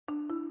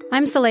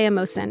I'm Saleha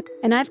Mohsen,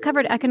 and I've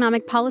covered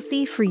economic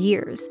policy for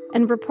years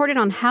and reported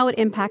on how it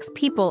impacts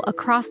people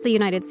across the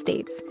United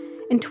States.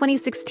 In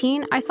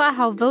 2016, I saw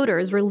how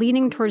voters were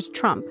leaning towards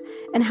Trump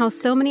and how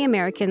so many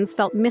Americans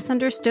felt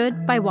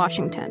misunderstood by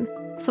Washington.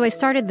 So I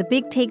started the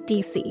Big Take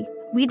DC.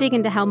 We dig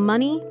into how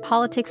money,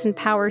 politics, and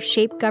power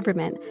shape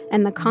government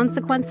and the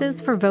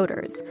consequences for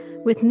voters.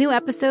 With new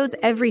episodes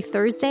every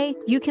Thursday,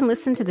 you can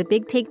listen to the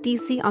Big Take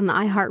DC on the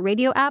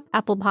iHeartRadio app,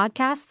 Apple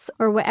Podcasts,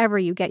 or wherever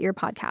you get your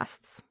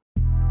podcasts.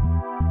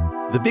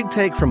 The Big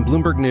Take from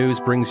Bloomberg News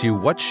brings you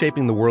what's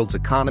shaping the world's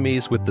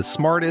economies with the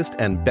smartest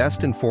and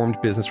best-informed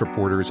business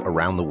reporters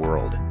around the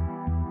world.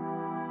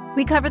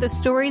 We cover the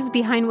stories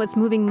behind what's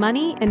moving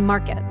money and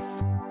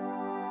markets,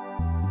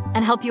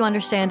 and help you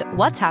understand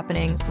what's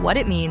happening, what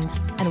it means,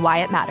 and why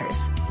it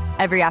matters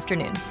every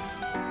afternoon.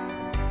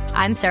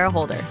 I'm Sarah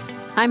Holder.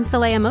 I'm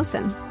Saleha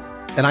Mohsen.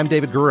 And I'm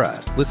David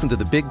Gura. Listen to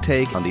The Big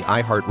Take on the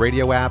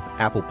iHeartRadio app,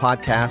 Apple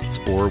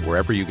Podcasts, or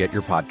wherever you get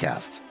your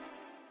podcasts.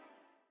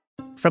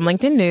 From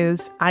LinkedIn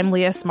News, I'm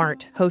Leah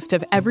Smart, host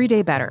of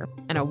Everyday Better,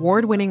 an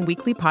award-winning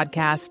weekly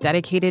podcast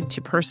dedicated to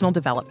personal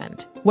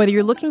development. Whether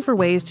you're looking for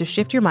ways to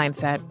shift your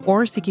mindset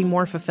or seeking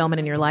more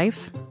fulfillment in your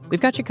life, we've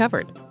got you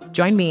covered.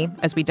 Join me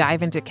as we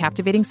dive into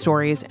captivating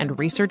stories and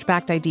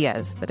research-backed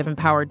ideas that have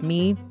empowered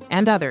me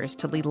and others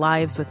to lead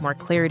lives with more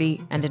clarity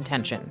and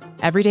intention.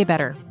 Everyday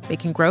Better,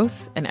 making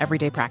growth an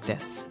everyday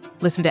practice.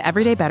 Listen to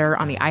Everyday Better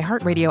on the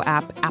iHeartRadio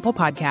app, Apple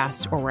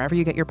Podcasts, or wherever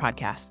you get your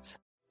podcasts.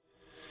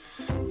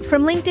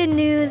 From LinkedIn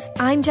News,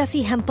 I'm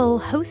Jessie Hempel,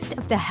 host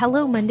of the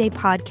Hello Monday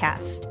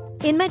podcast.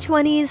 In my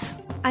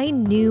 20s, I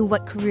knew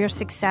what career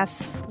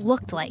success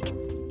looked like.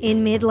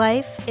 In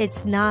midlife,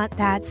 it's not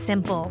that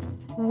simple.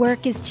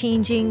 Work is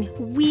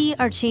changing, we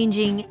are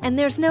changing, and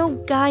there's no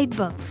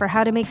guidebook for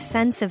how to make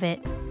sense of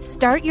it.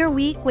 Start your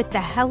week with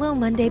the Hello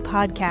Monday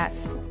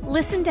podcast.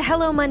 Listen to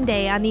Hello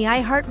Monday on the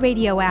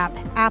iHeartRadio app,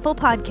 Apple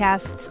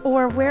Podcasts,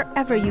 or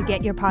wherever you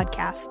get your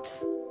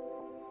podcasts.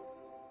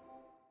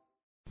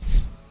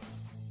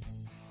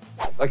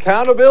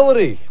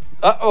 Accountability.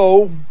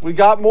 Uh-oh, we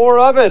got more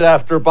of it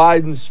after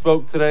Biden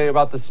spoke today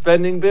about the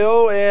spending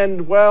bill.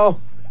 And,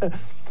 well,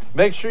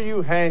 make sure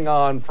you hang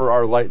on for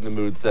our Lighten the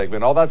Mood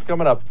segment. All that's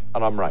coming up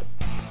on I'm Right.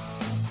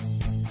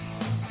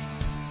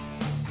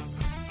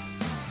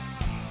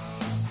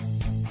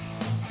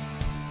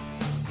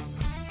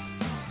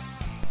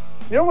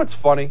 You know what's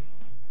funny?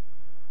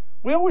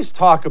 We always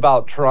talk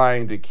about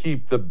trying to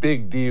keep the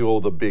big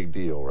deal,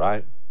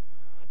 right?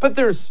 But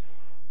there's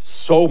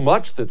so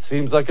much that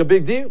seems like a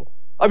big deal.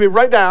 I mean,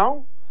 right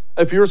now,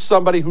 if you're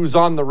somebody who's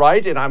on the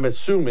right, and I'm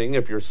assuming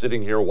if you're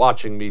sitting here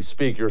watching me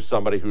speak, you're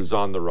somebody who's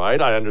on the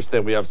right. I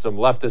understand we have some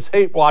leftist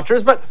hate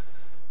watchers, but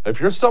if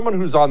you're someone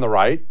who's on the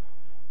right,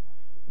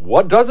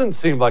 what doesn't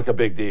seem like a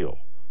big deal?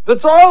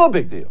 That's all a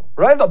big deal,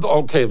 right?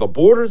 Okay, the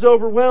border's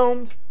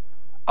overwhelmed.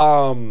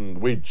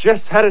 We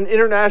just had an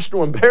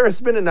international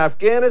embarrassment in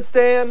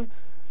Afghanistan.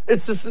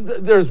 It's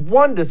just, there's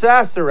one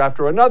disaster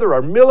after another.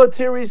 Our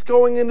military's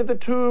going into the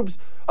tubes.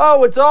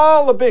 Oh, it's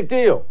all a big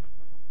deal.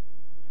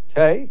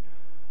 Okay?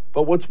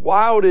 But what's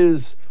wild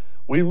is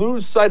we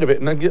lose sight of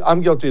it, and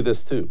I'm guilty of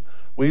this too.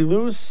 We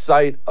lose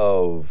sight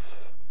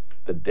of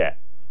the debt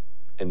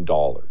in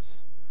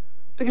dollars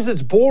because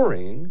it's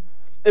boring,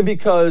 and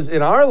because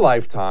in our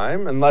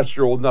lifetime, unless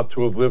you're old enough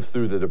to have lived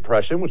through the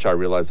Depression, which I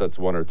realize that's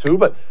one or two,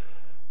 but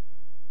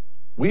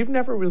we've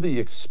never really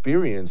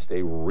experienced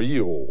a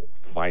real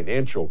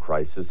financial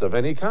crisis of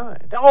any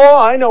kind.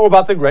 Oh, I know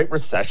about the Great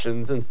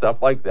Recessions and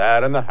stuff like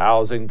that and the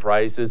housing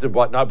prices and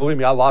whatnot. Believe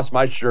me, I lost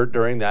my shirt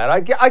during that. I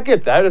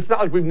get that. It's not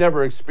like we've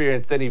never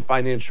experienced any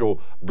financial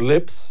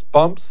blips,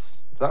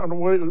 bumps. Is that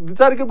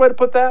a good way to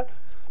put that?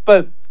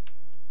 But,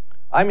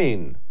 I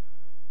mean,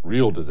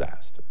 real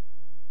disaster.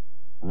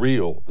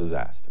 Real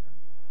disaster.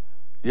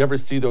 You ever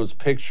see those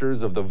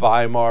pictures of the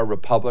Weimar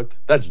Republic?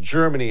 That's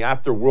Germany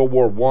after World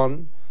War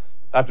I.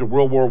 After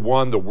World War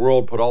I, the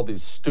world put all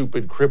these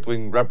stupid,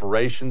 crippling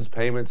reparations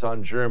payments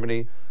on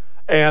Germany,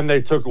 and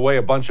they took away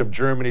a bunch of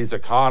Germany's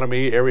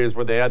economy, areas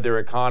where they had their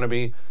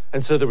economy,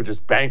 and so they were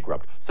just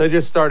bankrupt. So they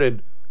just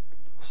started,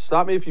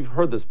 stop me if you've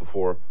heard this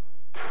before,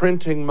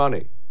 printing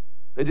money.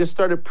 They just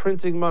started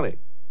printing money.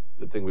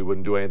 Good thing we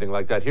wouldn't do anything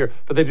like that here,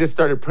 but they just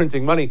started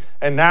printing money,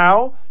 and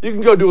now you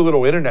can go do a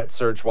little internet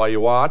search while you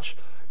watch.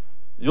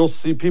 You'll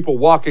see people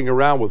walking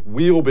around with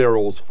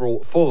wheelbarrows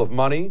full of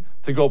money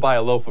to go buy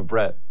a loaf of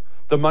bread.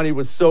 The money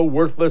was so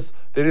worthless,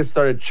 they just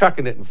started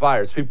chucking it in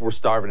fires. People were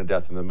starving to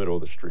death in the middle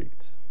of the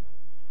streets.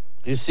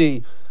 You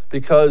see,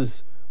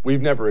 because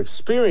we've never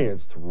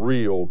experienced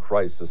real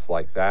crisis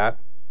like that,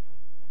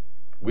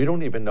 we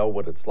don't even know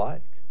what it's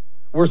like.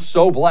 We're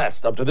so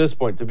blessed up to this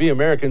point to be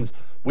Americans.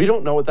 We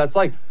don't know what that's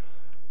like.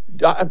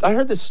 I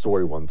heard this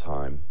story one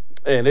time,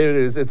 and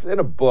it's in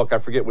a book. I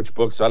forget which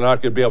book, so I'm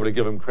not going to be able to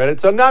give him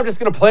credit. So now I'm just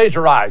going to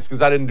plagiarize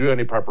because I didn't do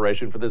any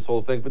preparation for this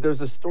whole thing. But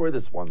there's a story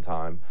this one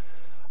time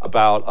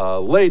about a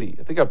lady.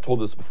 I think I've told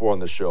this before on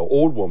the show.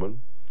 Old woman.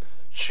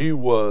 She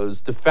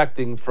was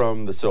defecting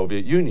from the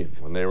Soviet Union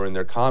when they were in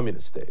their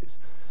communist days.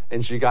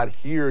 and she got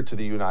here to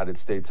the United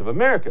States of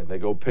America. They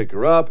go pick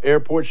her up,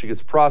 airport, she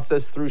gets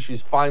processed through,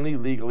 she's finally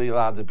legally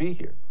allowed to be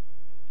here.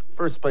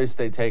 First place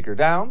they take her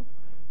down,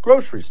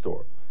 grocery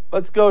store.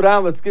 Let's go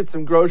down, let's get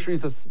some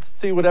groceries, let's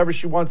see whatever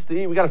she wants to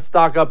eat. We got to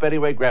stock up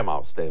anyway,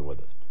 Grandma's staying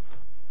with us.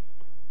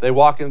 They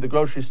walk into the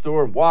grocery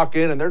store and walk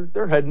in, and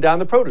they're heading down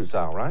the produce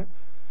aisle, right?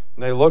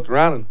 And they look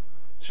around, and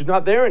she's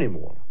not there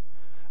anymore.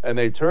 And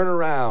they turn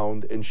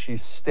around, and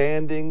she's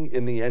standing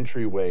in the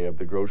entryway of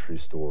the grocery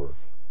store,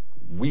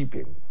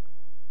 weeping.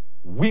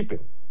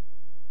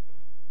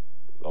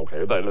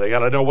 Okay, they got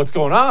to know what's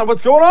going on.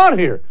 What's going on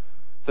here?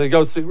 So they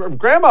go, see,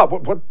 Grandma,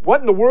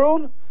 what in the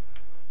world?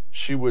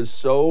 She was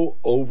so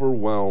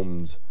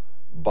overwhelmed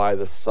by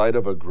the sight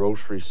of a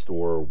grocery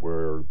store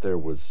where there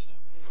was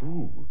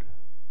food.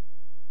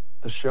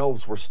 The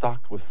shelves were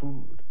stocked with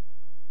food.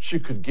 She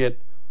could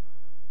get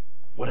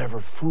whatever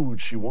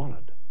food she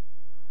wanted.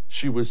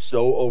 She was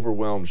so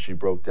overwhelmed, she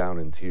broke down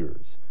in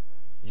tears.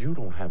 You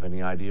don't have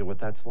any idea what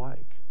that's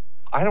like.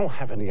 I don't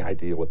have any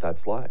idea what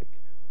that's like.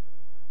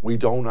 We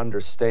don't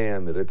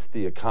understand that it's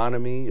the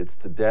economy, it's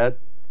the debt.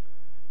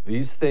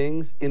 These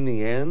things, in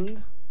the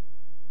end,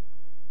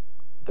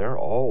 they're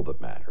all that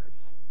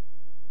matters.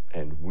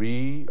 And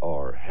we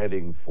are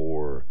heading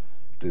for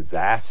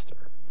disaster.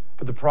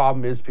 But the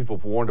problem is people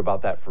have warned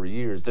about that for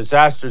years.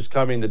 Disaster's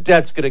coming. The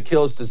debt's going to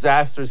kill us.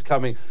 Disaster's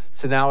coming.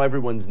 So now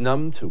everyone's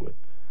numb to it.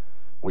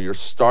 Well, you're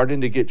starting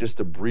to get just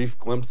a brief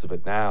glimpse of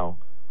it now.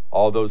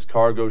 All those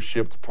cargo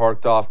ships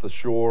parked off the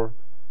shore.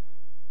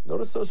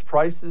 Notice those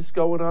prices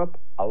going up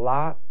a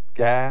lot.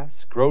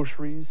 Gas,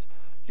 groceries.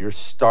 You're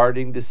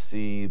starting to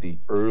see the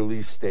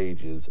early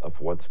stages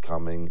of what's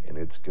coming, and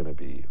it's going to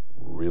be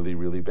really,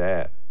 really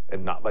bad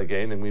and not like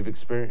anything we've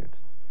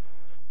experienced.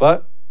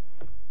 But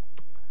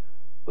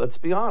let's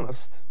be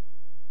honest.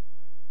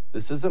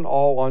 This isn't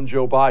all on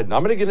Joe Biden.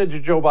 I'm going to get into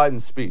Joe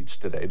Biden's speech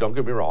today. Don't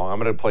get me wrong. I'm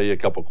going to play you a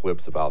couple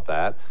clips about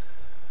that.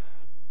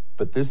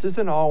 But this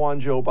isn't all on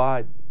Joe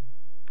Biden.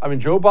 I mean,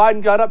 Joe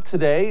Biden got up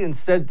today and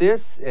said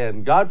this,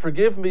 and God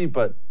forgive me,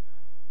 but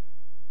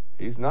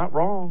he's not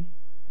wrong.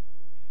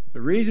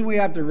 The reason we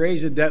have to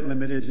raise the debt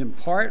limit is in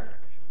part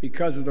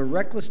because of the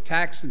reckless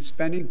tax and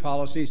spending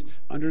policies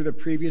under the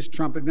previous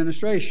Trump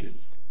administration.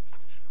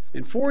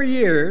 In 4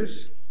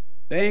 years,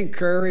 they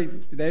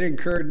incurred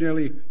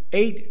nearly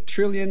 $8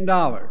 trillion.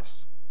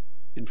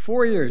 In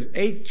 4 years,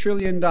 $8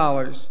 trillion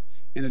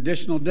in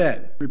additional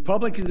debt.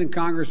 Republicans in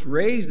Congress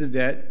raised the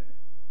debt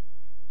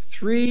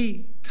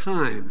 3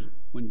 times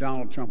when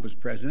Donald Trump was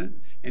president,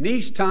 and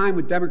each time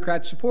with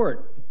Democrat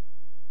support.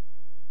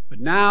 But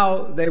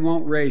now they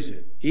won't raise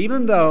it,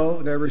 even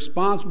though they're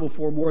responsible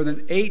for more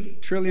than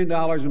 $8 trillion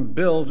in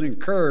bills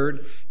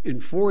incurred in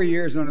 4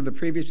 years under the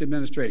previous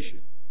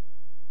administration.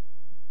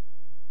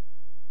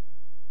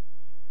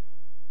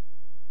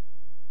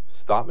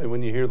 Stop me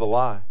when you hear the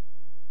lie.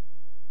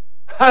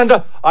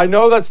 And I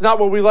know that's not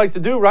what we like to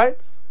do, right?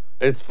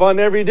 It's fun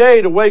every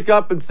day to wake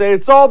up and say,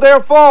 it's all their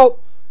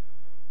fault.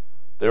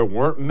 There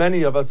weren't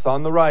many of us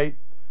on the right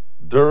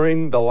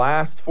during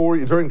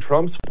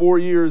Trump's 4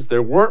 years.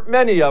 There weren't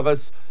many of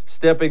us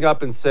stepping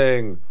up and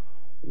saying,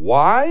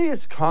 why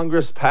is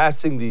Congress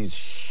passing these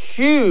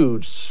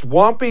huge,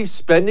 swampy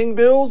spending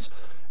bills?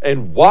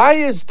 And why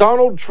is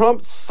Donald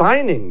Trump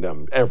signing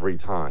them every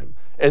time?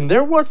 And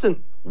there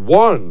wasn't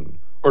one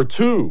or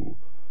two.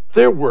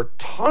 There were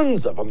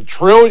tons of them. $1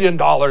 trillion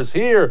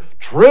here, $1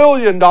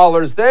 trillion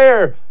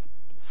there,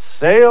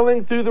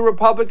 sailing through the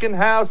Republican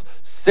House,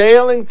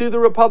 sailing through the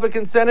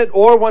Republican Senate,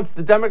 or once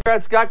the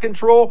Democrats got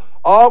control,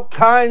 all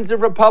kinds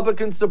of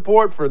Republican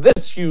support for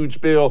this huge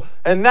bill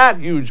and that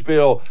huge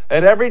bill.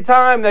 And every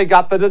time they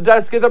got to the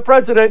desk of the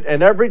president,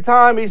 and every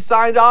time he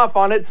signed off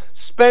on it,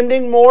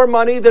 spending more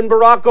money than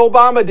Barack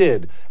Obama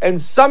did. And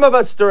some of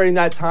us during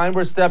that time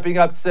were stepping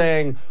up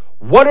saying,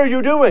 what are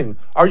you doing?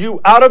 Are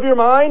you out of your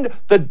mind?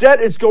 The debt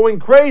is going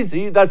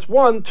crazy. That's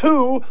one.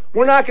 Two,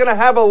 we're not going to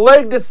have a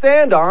leg to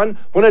stand on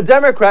when a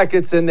Democrat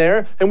gets in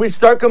there and we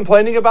start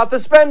complaining about the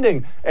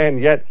spending.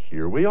 And yet,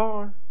 here we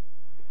are.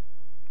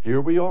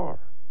 Here we are.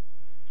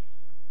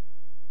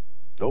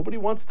 Nobody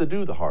wants to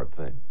do the hard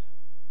things.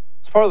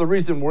 It's part of the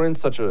reason we're in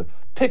such a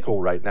pickle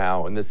right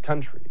now in this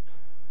country.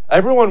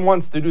 Everyone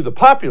wants to do the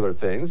popular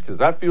things because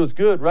that feels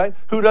good, right?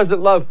 Who doesn't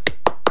love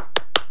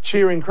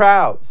cheering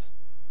crowds?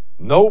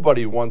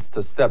 Nobody wants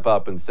to step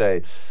up and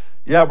say,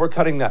 yeah, we're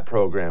cutting that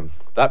program.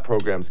 That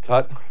program's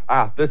cut.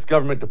 This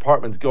government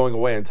department's going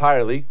away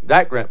entirely.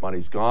 That grant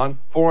money's gone.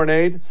 Foreign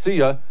aid, see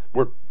ya.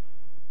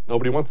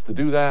 Nobody wants to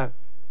do that.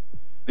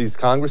 These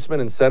congressmen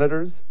and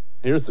senators,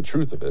 here's the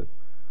truth of it.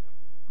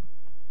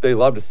 They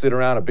love to sit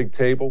around a big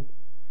table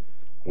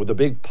with a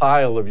big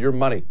pile of your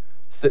money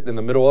sitting in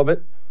the middle of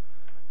it,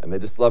 and they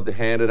just love to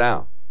hand it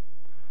out.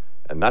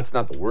 And that's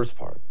not the worst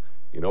part.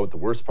 You know what the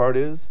worst part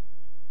is?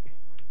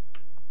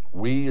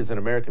 We, as an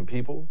American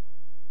people,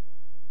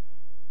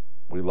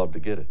 we love to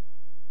get it.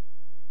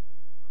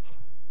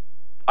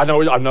 I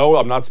know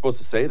I'm not supposed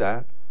to say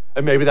that.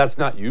 And maybe that's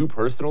not you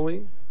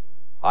personally.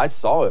 I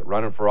saw it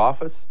running for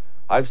office.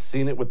 I've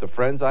seen it with the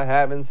friends I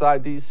have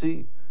inside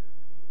D.C.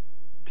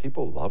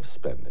 people love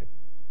spending.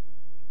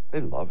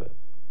 They love it.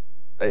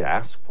 They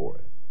ask for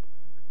it.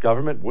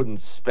 Government wouldn't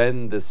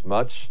spend this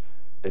much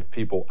if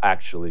people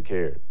actually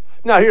cared.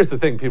 Now, here's the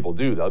thing people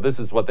do, though. This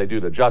is what they do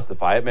to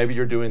justify it. Maybe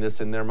you're doing this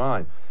in their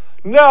mind.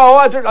 No,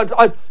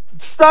 I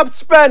stop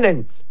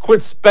spending.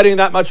 Quit spending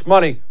that much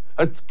money.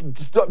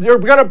 You're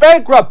going to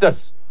bankrupt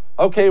us.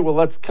 Okay, well,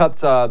 let's cut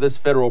this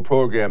federal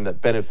program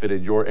that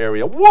benefited your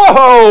area.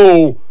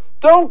 Whoa!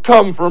 Don't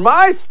come for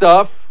my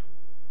stuff.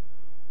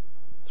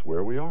 It's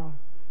where we are.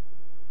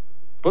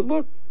 But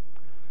look,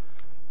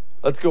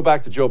 let's go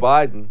back to Joe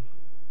Biden,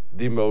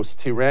 the most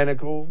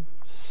tyrannical,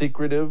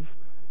 secretive,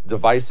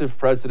 divisive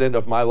president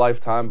of my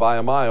lifetime by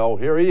a mile.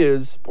 Here he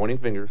is, pointing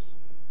fingers.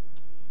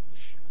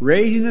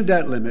 Raising the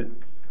debt limit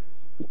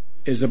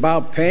is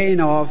about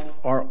paying off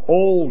our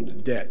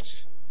old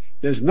debts.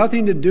 There's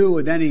nothing to do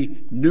with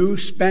any new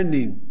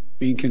spending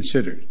being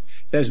considered.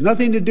 There's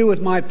nothing to do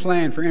with my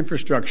plan for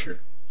infrastructure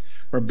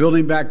or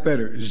building back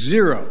better.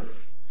 Zero.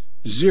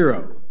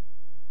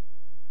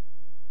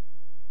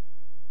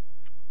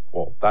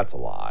 Well, that's a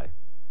lie.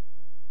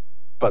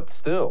 But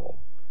still,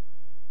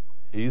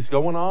 he's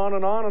going on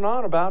and on and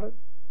on about it,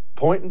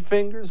 pointing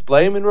fingers,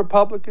 blaming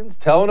Republicans,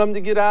 telling them to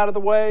get out of the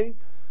way.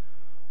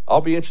 I'll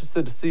be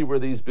interested to see where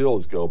these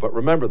bills go. But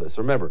remember this.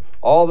 Remember,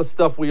 all the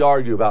stuff we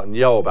argue about and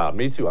yell about,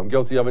 me too, I'm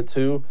guilty of it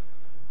too,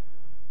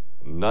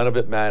 none of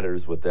it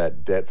matters with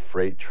that debt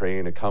freight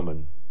train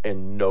a-coming.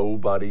 And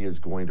nobody is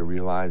going to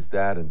realize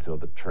that until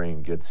the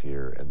train gets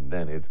here, and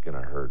then it's going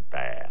to hurt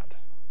bad.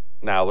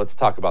 Now, let's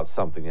talk about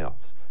something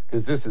else,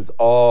 because this is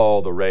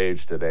all the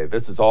rage today.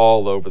 This is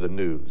all over the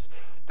news.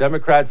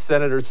 Democrat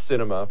Senator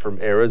Sinema from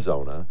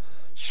Arizona,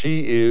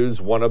 she is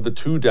one of the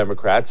two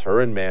Democrats, her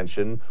and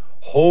Manchin,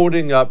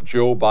 holding up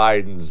Joe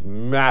Biden's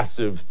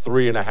massive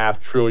 $3.5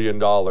 trillion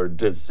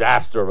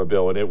disaster of a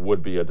bill, and it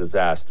would be a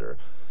disaster.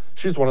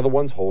 She's one of the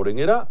ones holding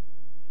it up.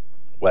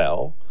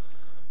 Well,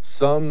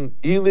 some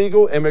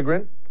illegal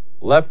immigrant,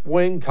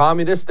 left-wing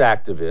communist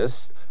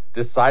activist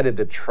decided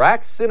to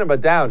track Sinema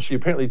down. She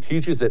apparently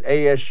teaches at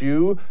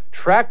ASU,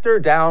 tracked her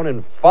down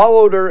and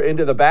followed her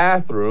into the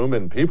bathroom,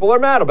 and people are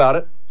mad about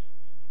it.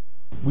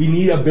 We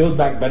need a Build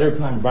Back Better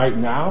plan right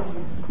now.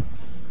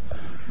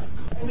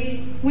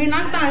 We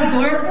knocked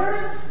on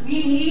doors.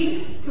 We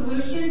need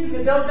solutions.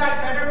 The Build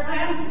Back Better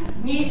plan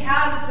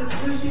has the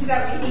solutions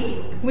that we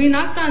need. We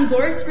knocked on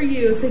doors for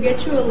you to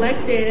get you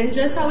elected, and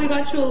just how we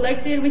got you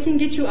elected, we can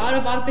get you out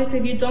of office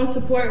if you don't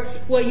support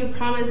what you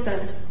promised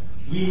us.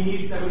 We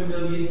need 7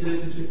 million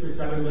citizenship for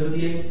 7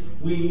 million.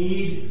 We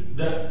need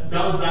the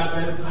Build Back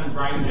Better plan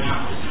right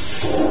now.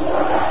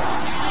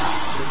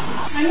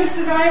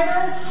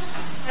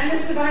 I'm a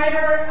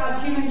survivor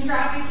of human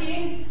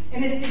trafficking,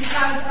 and it's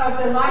because of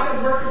the lack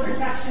of worker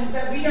protections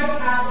that we don't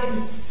have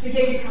in the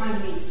gig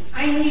economy.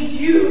 I need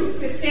you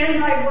to stand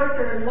by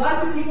workers.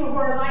 Lots of people who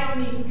are like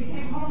me who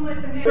became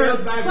homeless and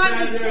Build Back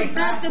Better,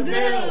 pass the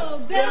bill.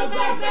 Build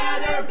Back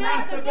Better,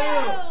 pass the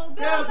bill.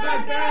 Build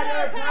Back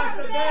Better, pass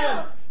the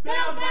bill.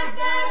 Build Back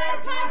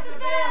Better, pass the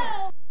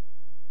bill.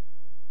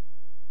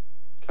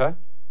 Okay.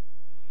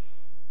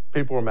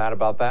 People are mad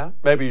about that.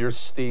 Maybe you're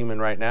steaming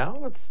right now.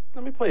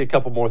 Let me play a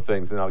couple more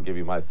things and I'll give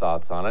you my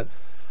thoughts on it.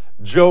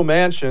 Joe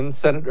Manchin,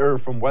 senator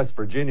from West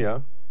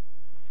Virginia,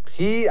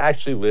 he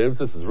actually lives,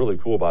 this is really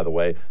cool by the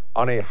way,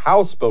 on a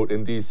houseboat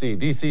in D.C.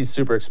 D.C. is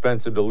super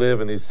expensive to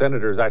live, and these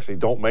senators actually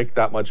don't make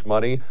that much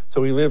money,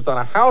 so he lives on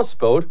a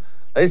houseboat.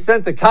 They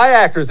sent the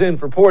kayakers in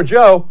for poor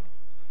Joe.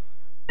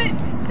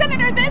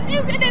 Senator, this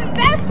is an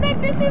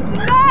investment. This is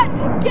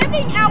not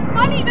giving out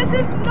money. This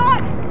is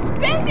not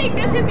spending.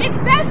 This is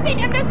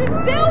investing, and this is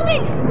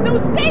building the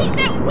state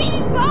that we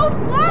both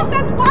love.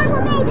 That's why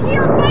we're both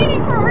here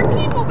fighting for our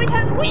people,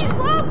 because we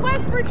love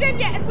West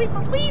Virginia and we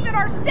believe in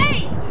our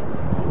state.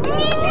 We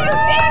need you to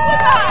stand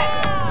with us.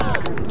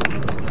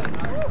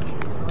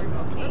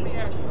 Let me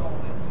ask you all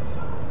this.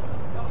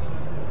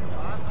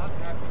 I'm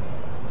happy,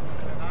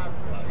 and I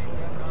appreciate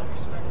that, and I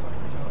respect what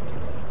you're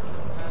doing.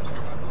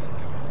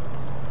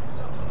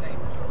 Some of the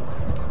neighbors are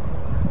right.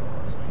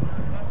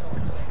 That's all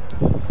I'm saying.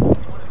 I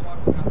just want to talk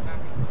about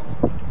happy to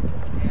talk,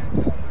 and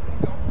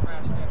don't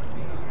harass them.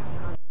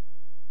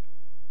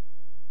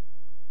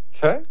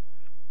 Okay.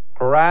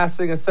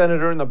 Harassing a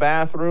senator in the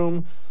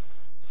bathroom,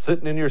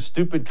 sitting in your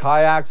stupid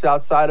kayaks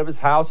outside of his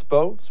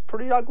houseboats.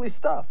 Pretty ugly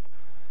stuff.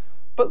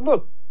 But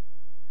look,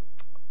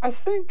 I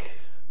think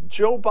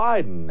Joe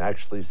Biden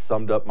actually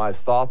summed up my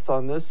thoughts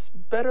on this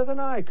better than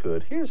I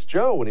could. Here's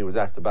Joe when he was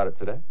asked about it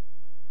today.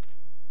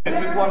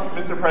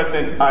 Mr.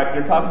 President,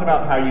 you're talking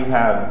about how you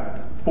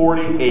have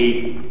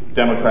 48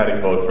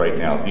 Democratic votes right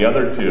now. The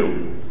other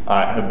two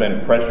have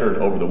been pressured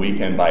over the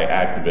weekend by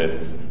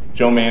activists.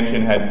 Joe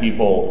Manchin had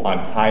people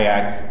on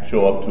kayaks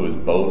show up to his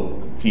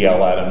boat to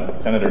yell at him.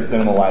 Senator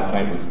Sinema last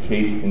night was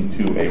chased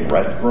into a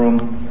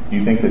restroom. Do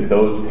you think that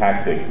those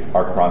tactics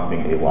are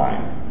crossing a line?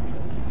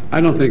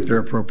 I don't think they're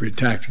appropriate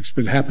tactics,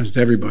 but it happens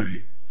to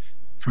everybody.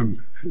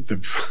 From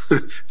the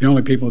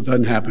only people it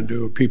doesn't happen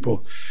to are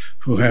people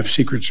who have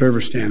Secret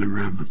Service standing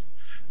around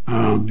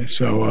them.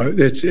 So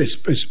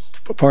it's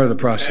part of the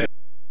process.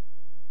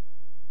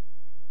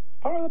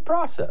 smooth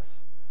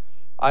process.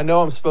 I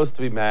know I'm supposed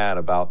to be mad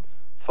about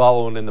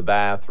following in the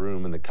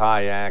bathroom and the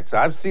kayaks.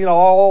 I've seen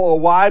a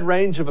wide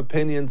range of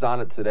opinions on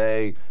it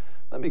today.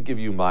 Let me give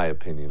you my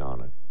opinion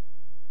on it.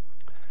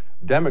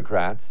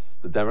 Democrats,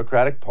 the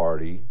Democratic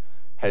Party,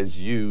 has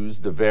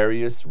used the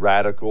various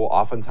radical,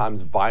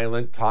 oftentimes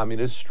violent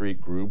communist street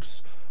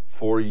groups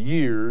for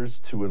years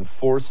to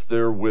enforce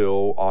their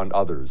will on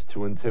others,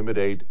 to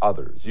intimidate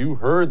others. You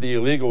heard the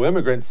illegal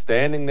immigrants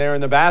standing there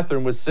in the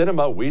bathroom with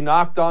Cinema. We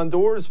knocked on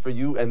doors for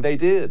you, and they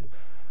did.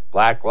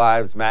 Black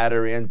Lives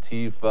Matter,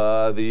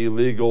 Antifa, the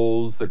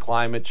illegals, the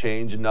climate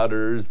change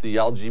nutters, the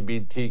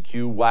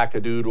LGBTQ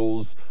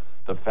wackadoodles,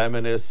 the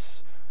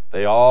feminists,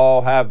 they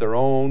all have their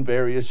own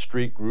various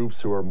street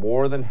groups who are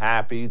more than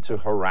happy to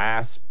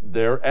harass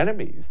their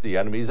enemies, the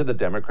enemies of the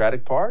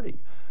Democratic Party.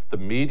 The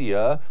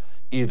media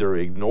either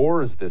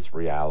ignores this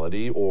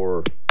reality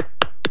or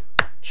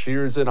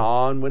cheers it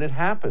on when it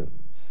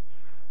happens.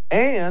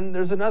 And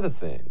there's another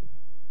thing.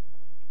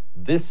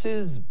 This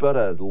is but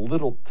a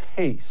little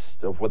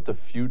taste of what the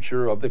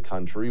future of the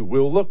country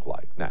will look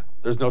like. Now,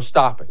 there's no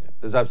stopping it.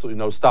 There's absolutely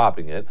no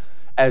stopping it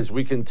as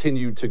we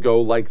continue to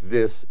go like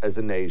this as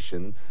a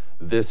nation,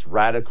 this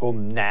radical,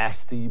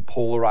 nasty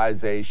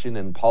polarization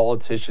and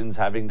politicians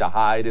having to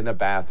hide in a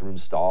bathroom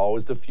stall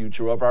is the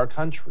future of our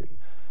country.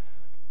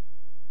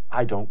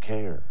 I don't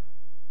care.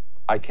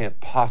 I can't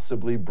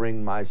possibly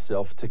bring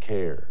myself to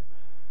care.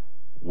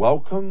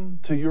 Welcome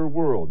to your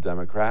world,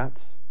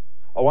 Democrats.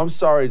 Oh, I'm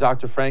sorry,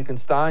 Dr.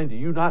 Frankenstein. Do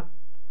you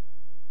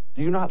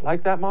not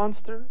like that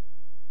monster?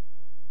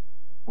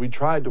 We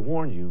tried to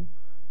warn you.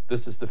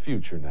 This is the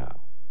future now.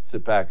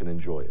 Sit back and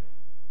enjoy it.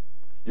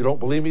 You don't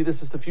believe me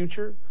this is the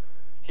future?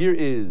 Here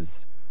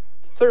is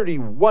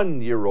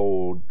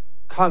 31-year-old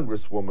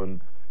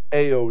Congresswoman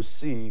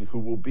AOC, who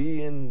will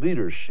be in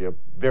leadership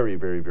very,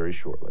 very, very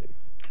shortly.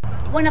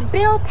 When a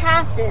bill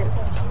passes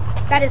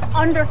that is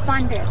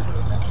underfunded,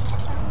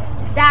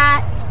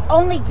 that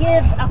only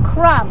gives a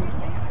crumb,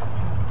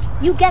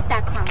 you get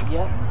that crumb.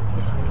 Yeah.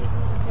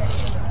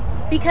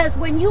 Because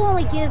when you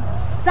only give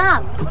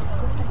some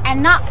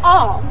and not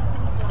all,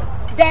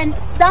 then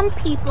some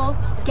people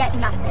get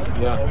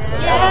nothing. Yeah.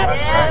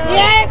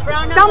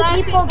 Some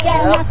people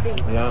get nothing.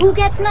 Yeah. Who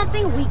gets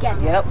nothing? We get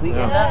nothing. Yep, we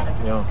get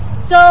nothing. Yeah.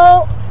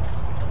 So,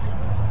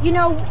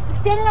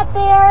 standing up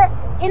there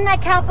in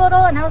that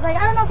Capitol, and I was like,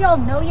 I don't know if y'all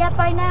know yet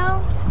by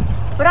now,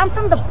 but I'm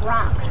from the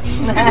Bronx.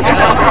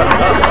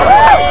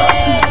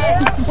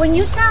 When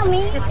you tell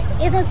me,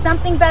 isn't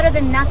something better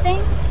than nothing?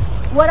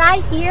 What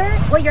I hear,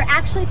 what you're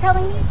actually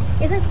telling me,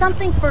 isn't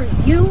something for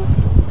you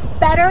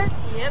better?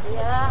 Yep.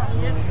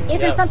 Yeah.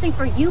 Isn't something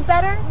for you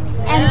better?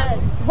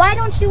 And why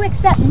don't you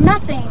accept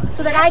nothing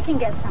so that I can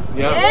get something?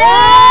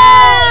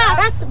 Yeah.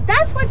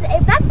 That's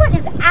what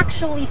is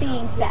actually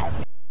being said.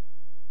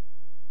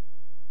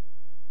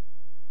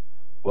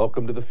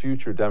 Welcome to the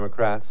future,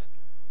 Democrats.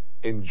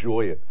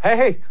 Enjoy it.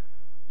 Hey,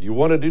 you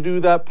wanted to do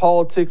that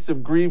politics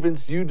of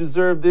grievance? You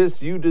deserve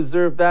this, you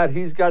deserve that.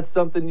 He's got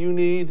something you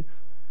need.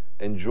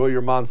 Enjoy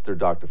your monster,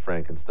 Dr.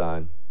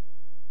 Frankenstein.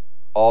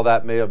 All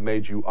that may have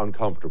made you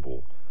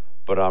uncomfortable,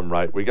 but I'm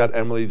right. We got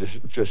Emily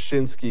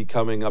Jashinsky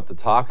coming up to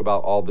talk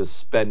about all this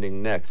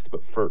spending next.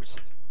 But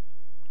first,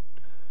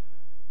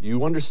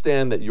 you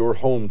understand that your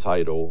home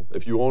title,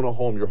 if you own a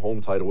home, your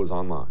home title is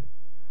online.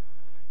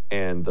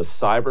 And the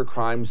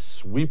cybercrime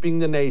sweeping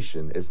the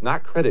nation is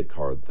not credit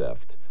card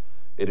theft.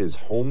 It is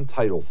home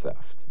title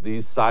theft.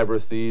 These cyber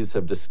thieves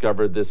have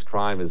discovered this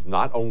crime is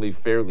not only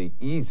fairly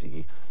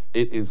easy,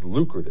 it is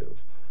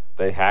lucrative.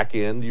 They hack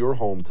into your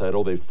home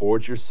title, they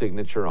forge your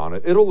signature on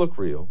it. It'll look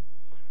real.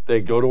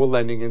 They go to a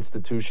lending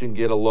institution,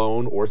 get a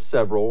loan or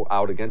several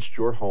out against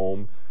your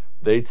home.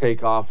 They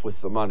take off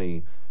with the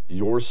money.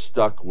 You're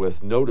stuck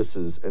with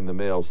notices in the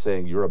mail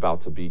saying you're about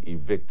to be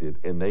evicted,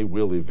 and they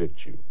will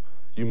evict you.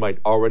 You might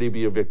already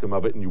be a victim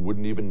of it and you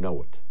wouldn't even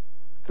know it.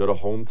 Go to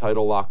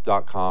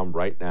HomeTitleLock.com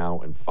right now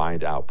and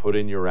find out. Put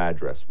in your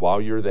address. While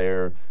you're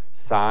there,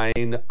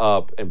 sign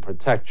up and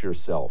protect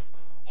yourself.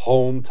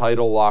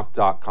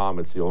 HomeTitleLock.com.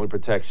 It's the only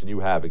protection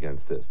you have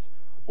against this.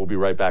 We'll be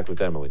right back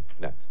with Emily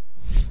next.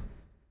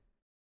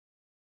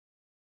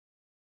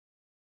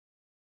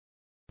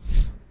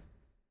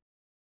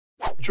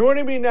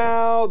 Joining me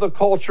now, the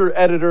culture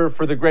editor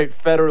for the Great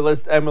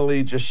Federalist,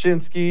 Emily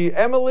Jashinsky.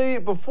 Emily,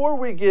 before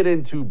we get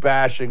into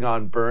bashing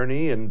on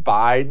Bernie and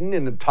Biden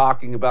and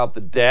talking about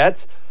the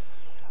debt,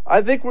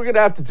 I think we're going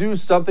to have to do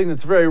something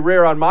that's very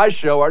rare on my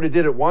show. I already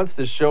did it once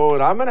this show,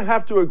 and I'm going to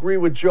have to agree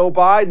with Joe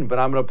Biden, but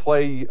I'm going to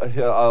play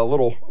a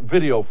little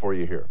video for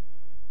you here.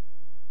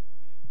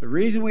 The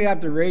reason we have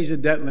to raise the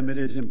debt limit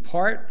is in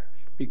part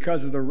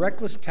because of the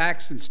reckless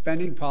tax and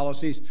spending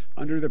policies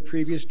under the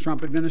previous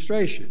Trump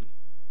administration.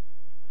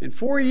 In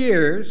 4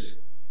 years,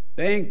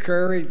 they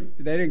incurred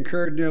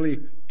nearly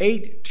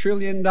 $8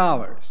 trillion.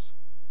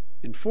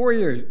 In 4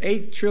 years,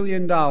 $8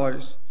 trillion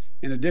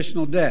in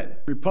additional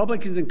debt.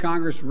 Republicans in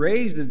Congress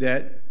raised the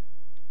debt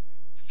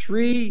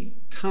 3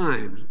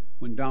 times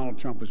when Donald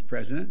Trump was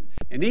president,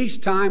 and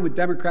each time with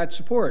Democrat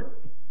support.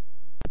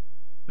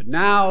 But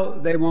now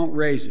they won't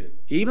raise it,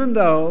 even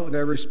though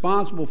they're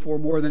responsible for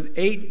more than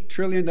 $8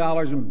 trillion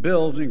in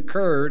bills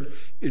incurred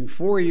in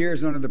 4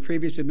 years under the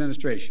previous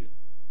administration.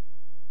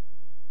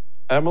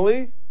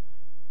 Emily,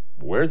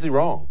 where's he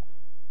wrong?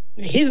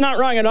 He's not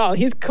wrong at all.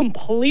 He's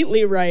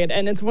completely right.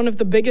 And it's one of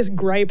the biggest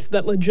gripes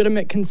that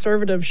legitimate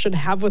conservatives should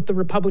have with the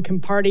Republican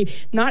Party,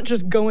 not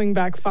just going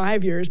back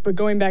 5 years, but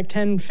going back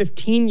 10,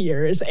 15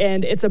 years.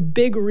 And it's a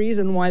big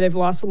reason why they've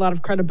lost a lot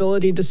of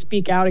credibility to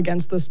speak out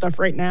against this stuff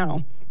right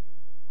now.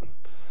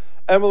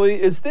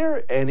 Emily, is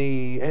there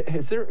any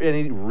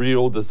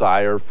real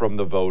desire from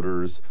the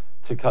voters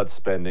to cut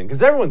spending?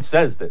 Because everyone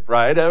says that,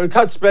 right?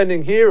 Cut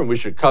spending here, and we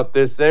should cut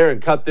this there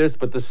and cut this.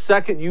 But the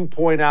second you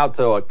point out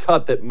to a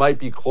cut that might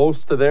be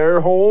close to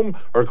their home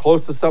or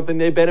close to something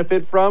they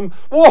benefit from,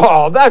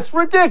 whoa, that's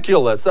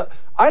ridiculous.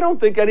 I don't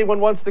think anyone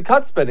wants to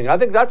cut spending. I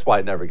think that's why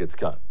it never gets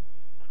cut.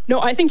 No,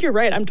 I think you're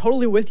right. I'm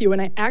totally with you.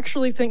 And I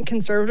actually think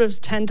conservatives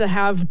tend to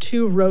have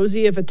too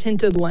rosy of a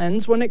tinted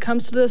lens when it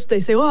comes to this.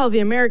 They say, well, the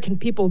American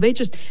people, they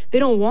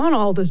don't want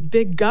all this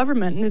big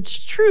government. And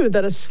it's true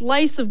that a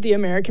slice of the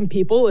American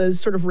people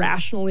is sort of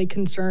rationally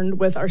concerned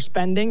with our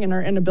spending and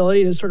our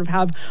inability to sort of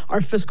have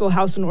our fiscal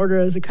house in order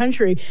as a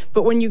country.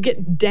 But when you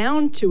get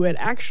down to it,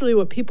 actually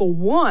what people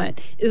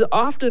want is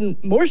often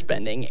more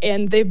spending.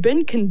 And they've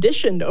been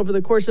conditioned over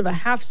the course of a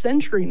half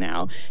century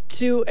now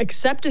to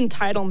accept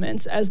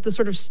entitlements as the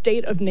sort of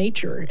state of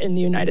nature in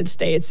the United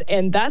States.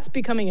 And that's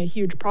becoming a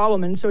huge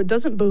problem. And so it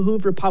doesn't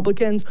behoove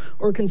Republicans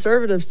or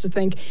conservatives to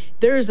think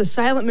there is a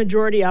silent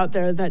majority out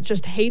there that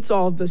just hates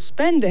all of the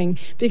spending,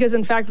 because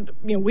in fact,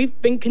 we've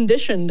been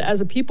conditioned as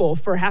a people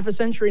for half a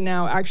century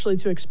now actually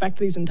to expect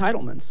these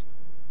entitlements.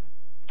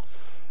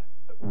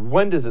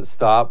 When does it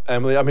stop,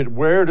 Emily? I mean,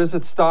 where does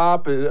it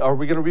stop? Are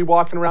we going to be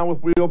walking around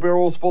with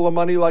wheelbarrows full of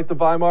money like the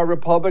Weimar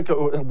Republic?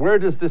 Where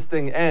does this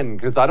thing end?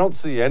 Because I don't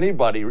see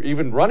anybody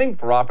even running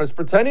for office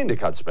pretending to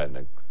cut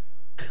spending.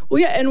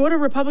 Well, yeah, and what are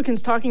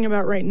Republicans talking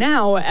about right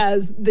now?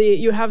 As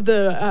you have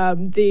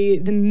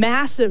the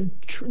massive,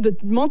 the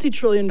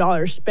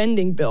multi-trillion-dollar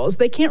spending bills.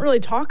 They can't really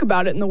talk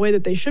about it in the way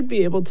that they should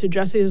be able to.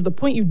 Jesse, is the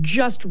point you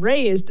just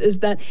raised is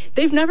that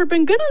they've never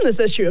been good on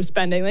this issue of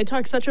spending. They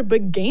talk such a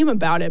big game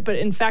about it, but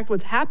in fact,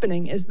 what's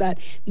happening is that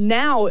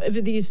now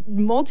these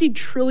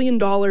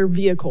multi-trillion-dollar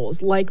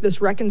vehicles, like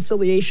this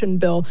reconciliation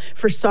bill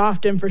for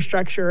soft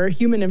infrastructure or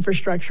human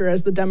infrastructure,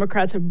 as the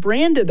Democrats have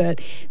branded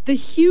it, the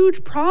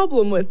huge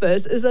problem with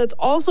this is that it's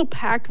also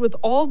packed with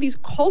all these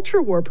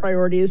culture war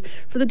priorities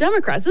for the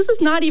Democrats. This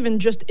is not even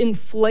just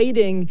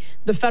inflating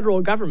the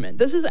federal government.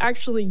 This is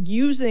actually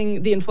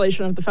using the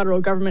inflation of the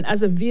federal government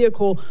as a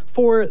vehicle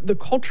for the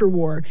culture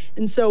war.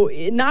 And so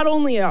not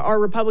only are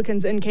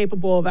Republicans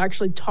incapable of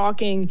actually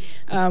talking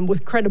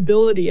with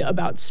credibility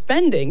about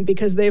spending,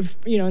 because they've,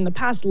 in the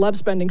past loved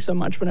spending so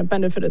much when it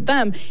benefited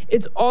them,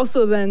 it's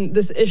also then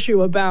this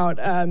issue about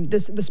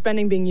the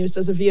spending being used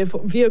as a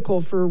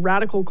vehicle for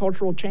radical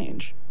cultural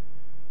change.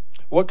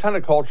 What kind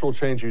of cultural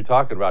change are you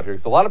talking about here?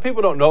 Because a lot of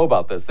people don't know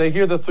about this. They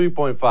hear the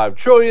 $3.5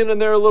 trillion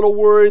and they're a little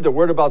worried. They're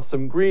worried about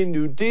some Green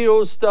New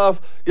Deal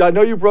stuff. Yeah, I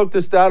know you broke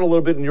this down a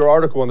little bit in your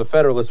article on the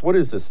Federalist. What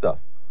is this stuff?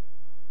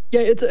 Yeah,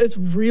 it's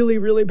really,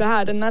 really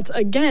bad. And that's,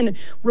 again,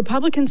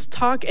 Republicans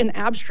talk in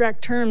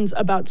abstract terms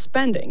about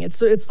spending.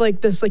 It's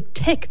like this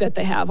tick that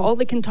they have. All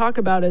they can talk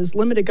about is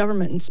limited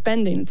government and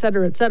spending, et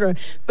cetera, et cetera.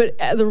 But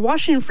the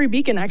Washington Free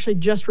Beacon actually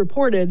just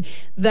reported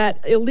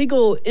that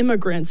illegal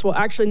immigrants will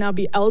actually now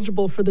be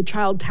eligible for the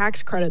child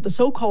tax credit, the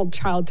so-called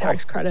child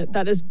tax credit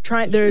that is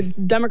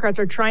Democrats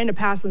are trying to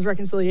pass this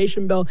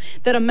reconciliation bill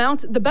that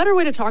amounts. The better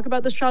way to talk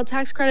about this child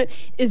tax credit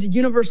is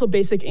universal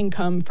basic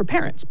income for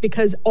parents,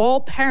 because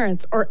all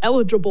parents are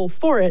eligible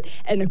for it.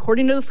 And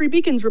according to the Free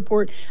Beacon's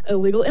report,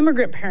 illegal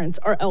immigrant parents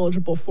are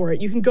eligible for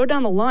it. You can go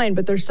down the line,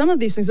 but there's some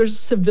of these things. There's a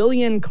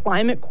civilian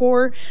climate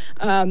corps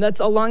that's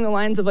along the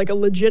lines of like a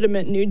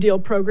legitimate New Deal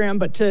program,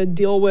 but to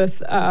deal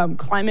with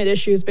climate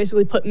issues,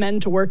 basically put men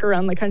to work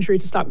around the country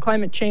to stop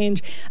climate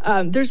change.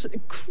 There's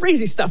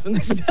crazy stuff in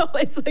this bill.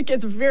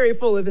 It's very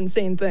full of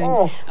insane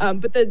things.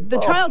 But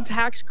the child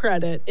tax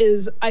credit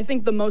is, I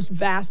think, the most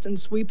vast and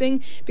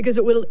sweeping, because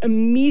it will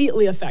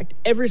immediately affect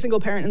every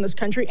single parent in this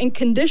country and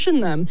condition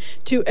them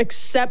to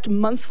accept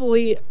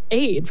monthly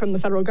aid from the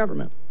federal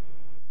government.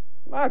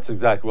 That's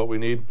exactly what we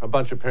need. A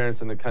bunch of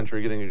parents in the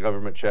country getting a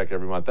government check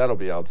every month. That'll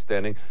be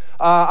outstanding.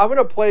 I'm going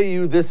to play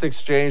you this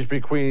exchange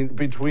between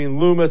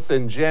Loomis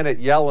and Janet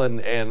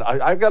Yellen. And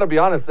I've got to be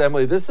honest,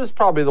 Emily, this is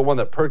probably the one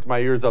that perked my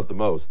ears up the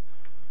most.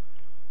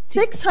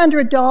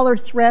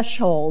 $600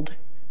 threshold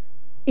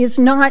is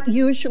not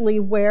usually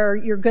where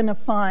you're going to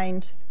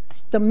find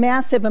the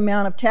massive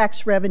amount of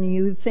tax revenue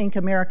you think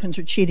Americans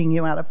are cheating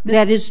you out of.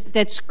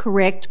 That's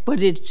correct,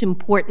 but it's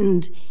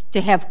important to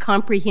have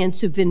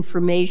comprehensive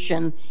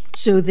information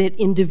so that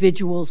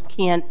individuals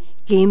can't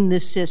game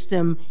the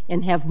system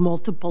and have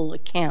multiple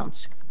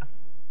accounts.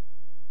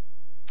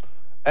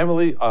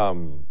 Emily,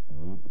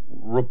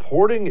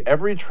 reporting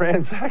every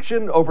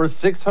transaction over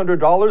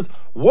 $600,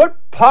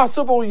 what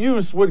possible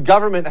use would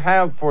government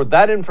have for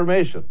that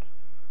information?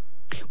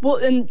 Well,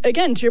 and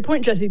again, to your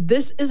point, Jesse,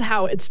 this is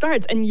how it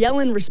starts. And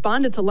Yellen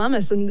responded to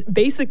Lummis and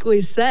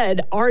basically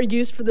said, our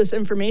use for this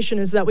information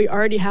is that we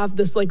already have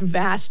this like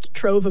vast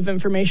trove of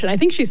information. I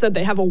think she said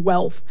they have a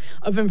wealth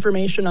of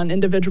information on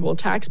individual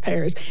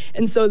taxpayers.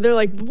 And so they're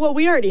like, well,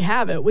 we already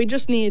have it. We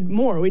just need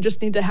more. We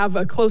just need to have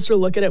a closer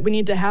look at it. We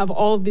need to have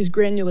all of these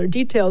granular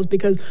details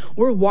because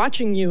we're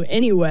watching you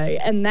anyway.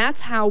 And that's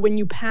how, when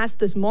you pass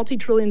this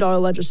multi-trillion-dollar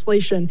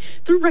legislation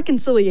through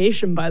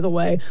reconciliation, by the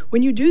way,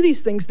 when you do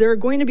these things, there are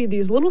going to be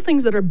these little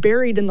things that are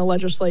buried in the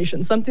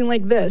legislation, something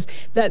like this,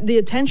 that the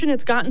attention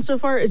it's gotten so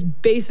far is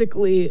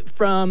basically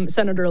from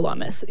Senator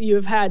Lummis.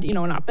 You've had, an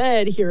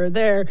op-ed here or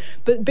there,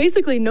 but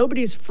basically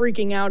nobody's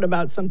freaking out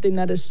about something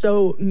that is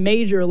so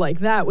major like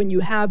that when you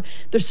have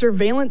the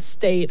surveillance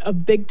state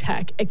of big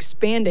tech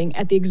expanding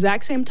at the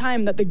exact same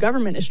time that the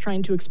government is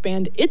trying to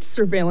expand its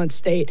surveillance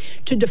state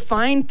to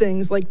define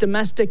things like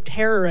domestic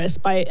terrorists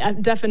by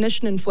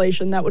definition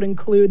inflation that would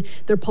include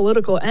their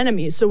political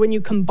enemies. So when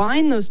you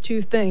combine those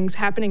two things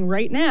happening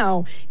right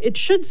now, it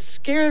should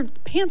scare the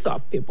pants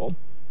off people.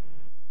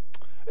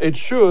 It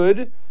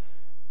should.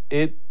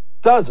 It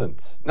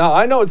doesn't. Now,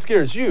 I know it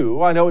scares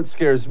you. I know it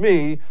scares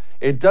me.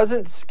 It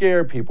doesn't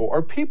scare people.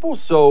 Are people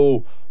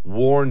so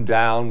worn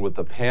down with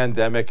the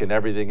pandemic and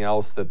everything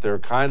else that they're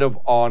kind of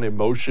on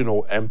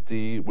emotional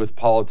empty with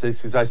politics?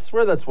 Because I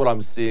swear that's what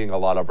I'm seeing a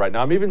lot of right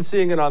now. I'm even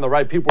seeing it on the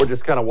right. People are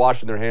just kind of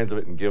washing their hands of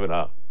it and giving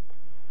up.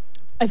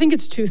 I think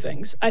it's two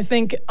things. I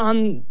think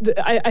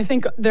I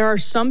think there are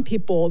some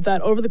people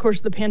that over the course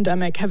of the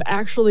pandemic have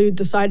actually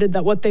decided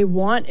that what they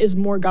want is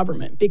more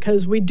government,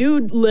 because we do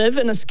live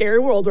in a scary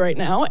world right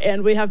now,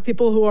 and we have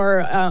people who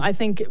are, I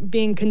think,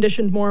 being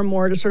conditioned more and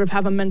more to sort of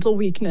have a mental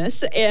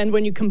weakness. And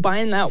when you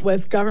combine that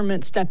with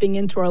government stepping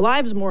into our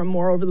lives more and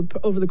more over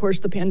the course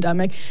of the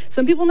pandemic,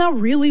 some people now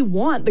really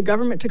want the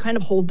government to kind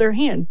of hold their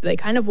hand. They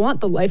kind of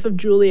want the life of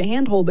Julia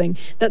hand-holding.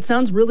 That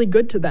sounds really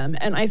good to them.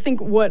 And I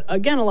think what,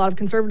 again, a lot of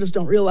conservatives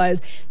don't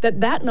realize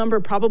that number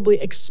probably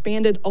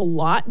expanded a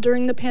lot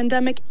during the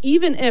pandemic,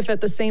 even if at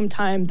the same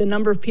time the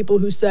number of people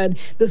who said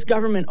this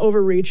government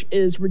overreach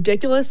is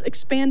ridiculous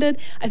expanded.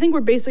 I think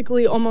we're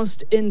basically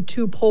almost in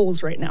two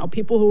poles right now.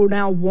 People who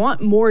now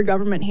want more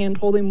government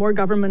hand-holding, more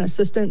government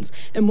assistance,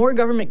 and more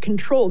government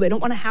control. They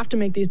don't want to have to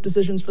make these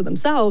decisions for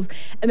themselves.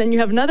 And then you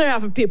have another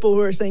half of people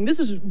who are saying this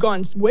has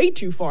gone way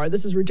too far,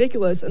 this is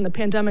ridiculous, and the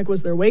pandemic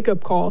was their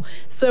wake-up call.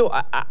 So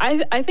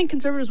I think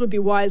conservatives would be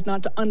wise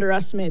not to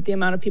underestimate the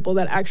amount of people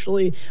that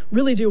actually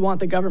really do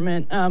want the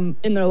government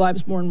in their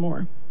lives more and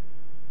more.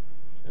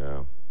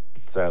 Yeah,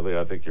 sadly,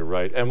 I think you're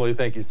right. Emily,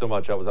 thank you so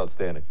much. That was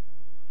outstanding.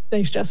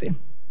 Thanks, Jesse.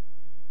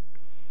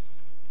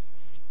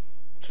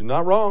 She's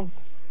not wrong.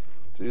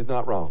 She's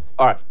not wrong.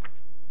 All right.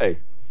 Hey,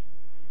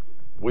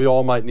 we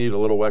all might need a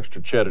little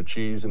extra cheddar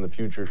cheese in the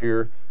future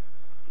here.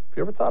 Have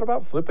you ever thought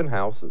about flipping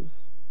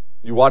houses?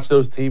 You watch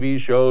those TV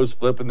shows,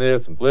 flipping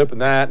this and flipping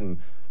that, and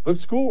it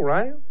looks cool,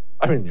 right?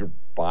 I mean, you're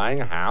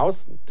buying a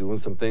house, doing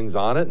some things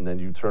on it, and then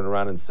you turn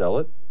around and sell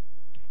it.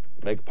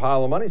 Make a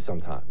pile of money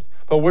sometimes.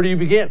 But where do you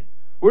begin?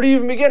 Where do you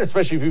even begin,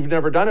 especially if you've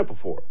never done it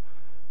before?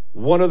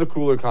 One of the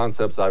cooler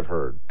concepts I've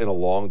heard in a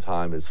long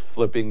time is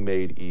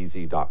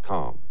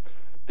flippingmadeeasy.com,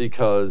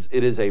 because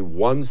it is a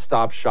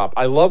one-stop shop.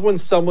 I love when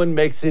someone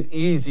makes it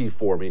easy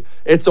for me.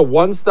 It's a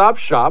one-stop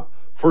shop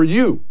for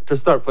you to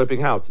start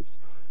flipping houses.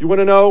 You want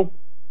to know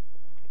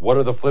what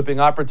are the flipping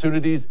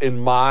opportunities in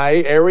my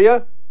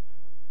area?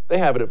 They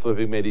have it at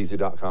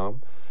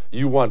flippingmadeeasy.com.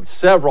 You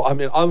want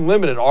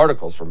unlimited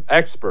articles from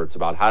experts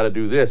about how to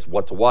do this,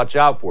 what to watch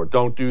out for,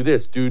 don't do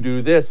this,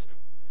 do this,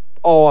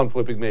 all on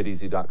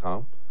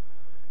flippingmadeeasy.com.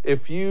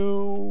 If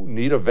you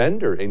need a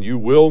vendor, and you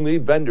will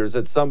need vendors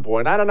at some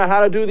point, I don't know how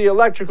to do the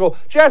electrical.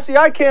 Jesse,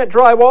 I can't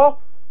drywall.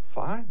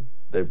 Fine.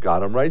 They've got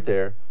them right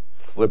there,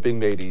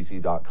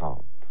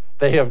 flippingmadeeasy.com.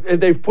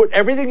 They've put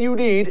everything you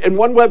need in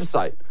one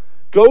website.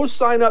 Go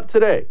sign up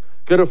today.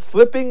 Go to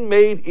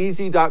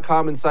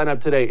flippingmadeeasy.com and sign up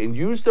today, and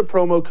use the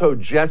promo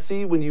code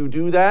Jesse when you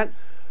do that.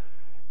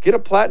 Get a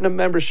platinum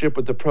membership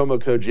with the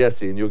promo code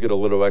Jesse, and you'll get a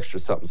little extra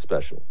something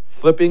special.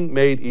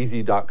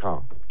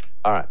 Flippingmadeeasy.com.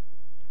 All right,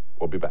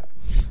 we'll be back.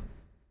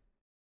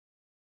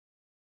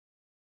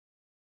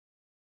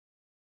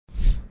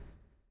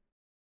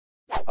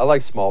 I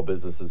like small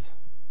businesses.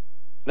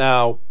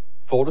 Now,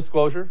 full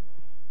disclosure,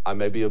 I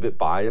may be a bit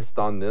biased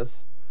on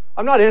this.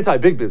 I'm not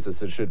anti-big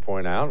business, I should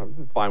point out.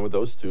 I'm fine with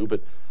those too,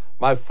 but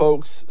my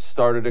folks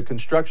started a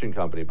construction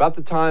company. About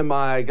the time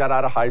I got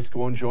out of high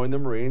school and joined the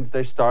Marines,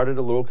 they started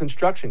a little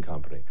construction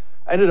company.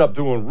 Ended up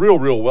doing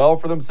real well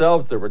for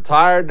themselves. They're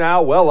retired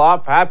now, well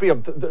off, happy.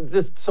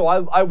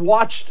 I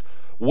watched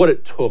what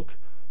it took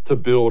to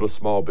build a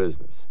small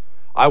business.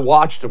 I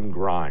watched them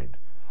grind.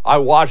 I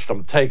watched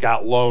them take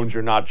out loans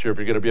you're not sure if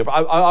you're going to be able.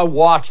 I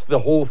watched the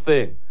whole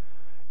thing,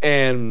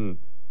 and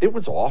it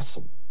was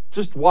awesome.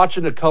 Just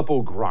watching a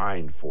couple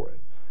grind for it.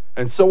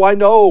 And so I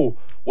know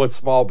what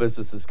small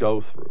businesses go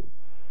through.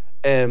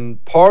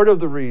 And part of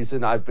the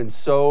reason I've been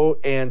so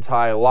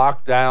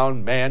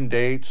anti-lockdown,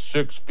 mandate,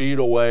 6 feet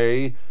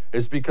away,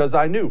 is because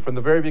I knew from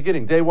the very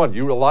beginning, day one,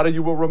 a lot of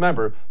you will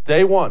remember,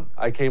 day one,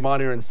 I came on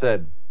here and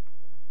said,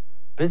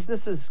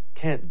 businesses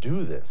can't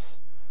do this.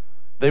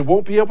 They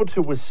won't be able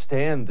to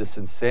withstand this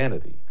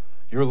insanity.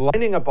 You're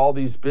lining up all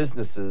these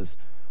businesses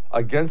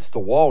against the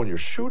wall and you're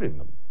shooting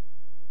them.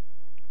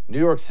 New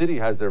York City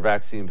has their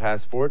vaccine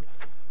passport.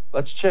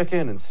 Let's check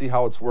in and see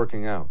how it's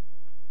working out.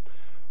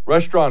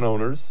 Restaurant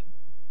owners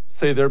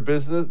say their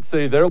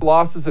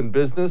losses in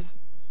business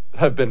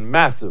have been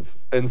massive,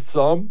 and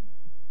some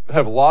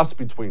have lost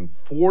between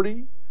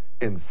 40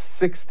 and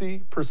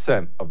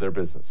 60% of their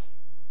business.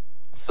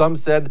 Some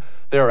said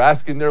they are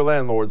asking their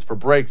landlords for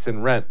breaks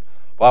in rent,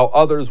 while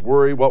others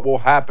worry what will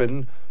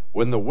happen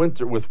with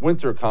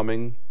winter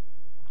coming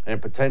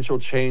and potential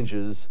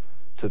changes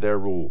to their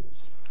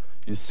rules.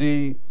 You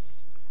see,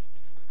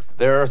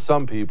 there are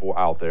some people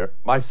out there,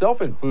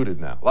 myself included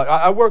now. Like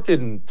I work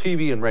in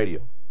TV and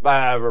radio.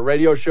 I have a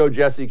radio show,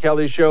 Jesse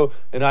Kelly's show,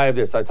 and I have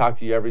this. I talk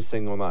to you every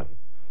single night.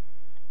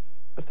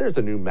 If there's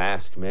a new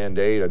mask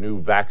mandate, a new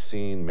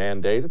vaccine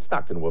mandate, it's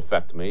not going to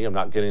affect me. I'm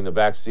not getting the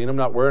vaccine. I'm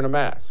not wearing a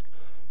mask.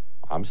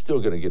 I'm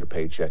still going to get a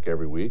paycheck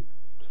every week.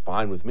 It's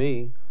fine with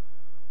me.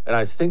 And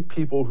I think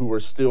people who are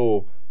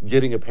still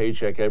getting a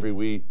paycheck every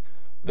week,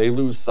 they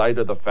lose sight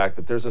of the fact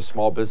that there's a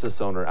small business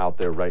owner out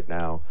there right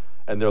now,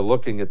 and they're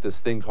looking at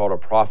this thing called a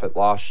profit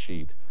loss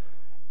sheet,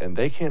 and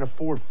they can't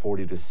afford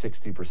 40 to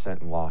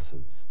 60% in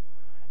losses.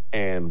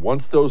 And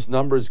once those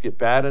numbers get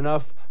bad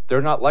enough,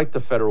 they're not like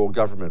the federal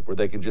government where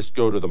they can just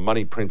go to the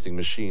money printing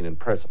machine and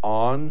press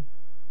on.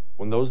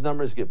 When those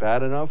numbers get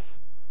bad enough,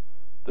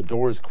 the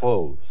doors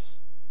close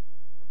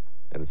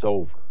and it's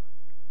over.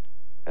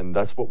 And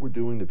that's what we're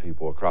doing to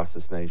people across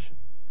this nation.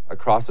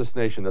 Across this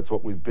nation, that's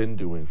what we've been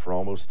doing for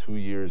almost 2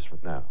 years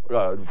now.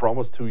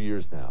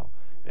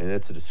 And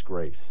it's a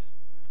disgrace.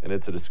 And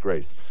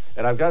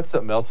I've got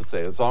something else to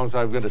say. As long as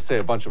I'm going to say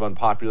a bunch of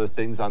unpopular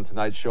things on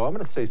tonight's show, I'm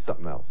going to say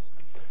something else.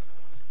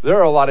 There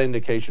are a lot of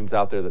indications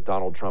out there that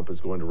Donald Trump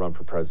is going to run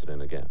for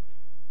president again.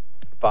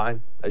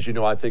 Fine. As you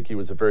know, I think he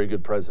was a very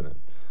good president.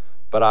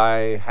 But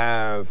I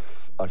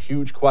have a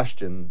huge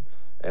question,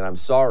 and I'm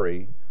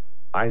sorry,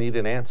 I need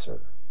an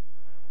answer.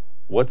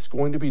 What's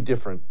going to be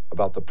different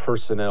about the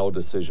personnel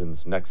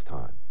decisions next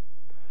time?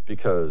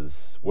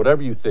 Because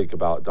whatever you think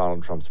about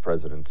Donald Trump's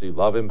presidency,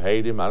 love him,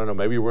 hate him, I don't know,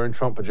 maybe you're wearing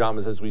Trump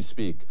pajamas as we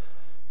speak,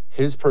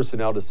 his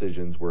personnel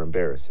decisions were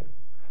embarrassing.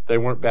 They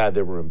weren't bad,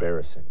 they were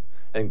embarrassing,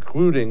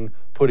 including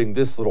putting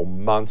this little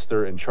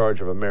monster in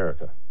charge of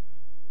America.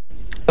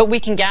 But we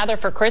can gather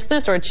for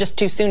Christmas, or it's just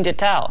too soon to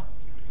tell?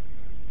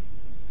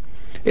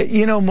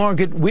 You know,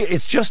 Margaret,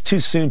 it's just too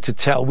soon to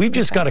tell. We've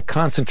just got to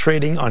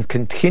concentrating on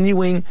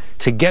continuing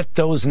to get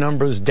those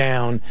numbers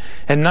down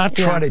and not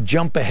try to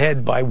jump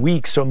ahead by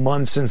weeks or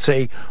months and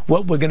say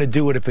what we're going to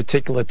do at a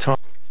particular time.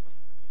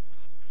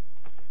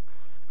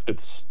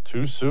 It's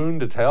too soon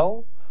to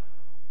tell?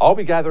 I'll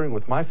be gathering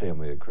with my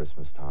family at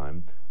Christmas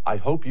time. I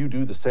hope you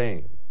do the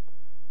same.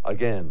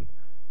 Again,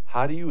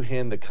 how do you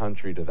hand the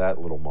country to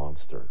that little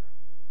monster?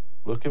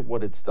 Look at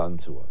what it's done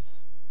to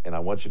us. And I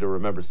want you to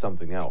remember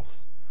something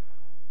else.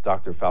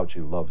 Dr.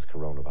 Fauci loves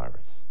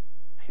coronavirus.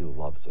 He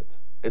loves it.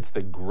 It's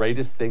the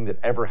greatest thing that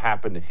ever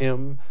happened to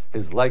him,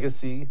 his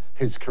legacy,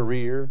 his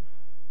career.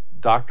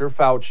 Dr.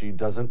 Fauci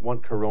doesn't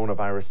want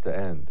coronavirus to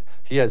end.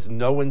 He has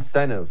no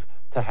incentive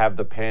to have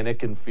the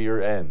panic and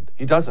fear end.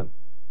 He doesn't.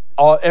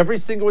 Every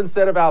single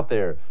incentive out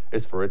there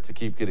is for it to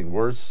keep getting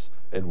worse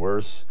and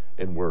worse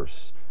and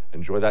worse.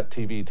 Enjoy that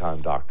TV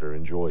time, doctor.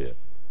 Enjoy it.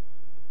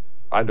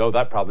 I know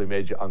that probably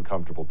made you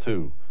uncomfortable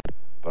too,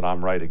 but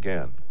I'm right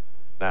again.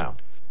 Now,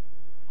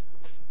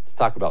 let's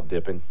talk about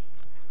dipping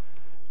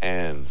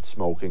and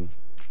smoking.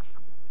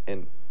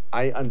 And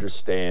I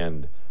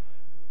understand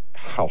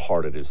how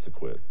hard it is to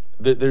quit.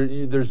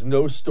 There's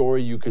no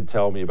story you could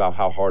tell me about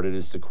how hard it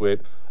is to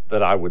quit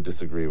that I would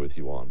disagree with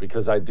you on,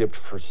 because I dipped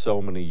for so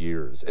many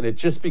years. And it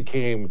just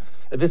became,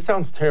 this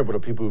sounds terrible to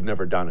people who've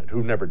never done it,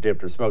 who've never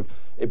dipped or smoked.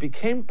 It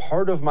became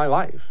part of my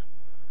life.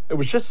 It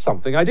was just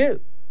something I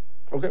did.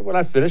 Okay, when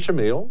I finish a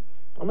meal,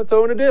 I'm going to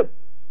throw in a dip.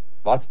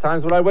 Lots of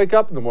times when I wake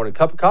up in the morning,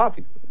 cup of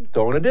coffee,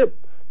 throw in a dip.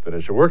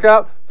 Finish a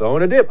workout, throw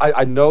in a dip.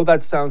 I know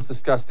that sounds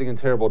disgusting and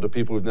terrible to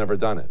people who've never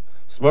done it.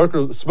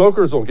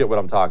 Smokers will get what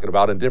I'm talking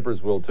about, and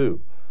dippers will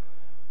too.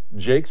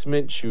 Jake's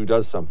Mint Chew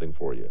does something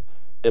for you.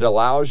 It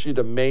allows you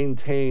to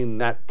maintain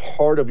that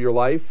part of your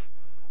life.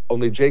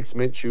 Only Jake's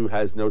Mint Chew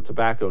has no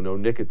tobacco, no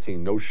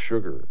nicotine, no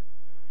sugar.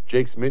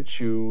 Jake's Mint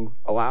Chew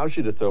allows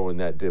you to throw in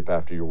that dip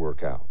after your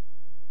workout.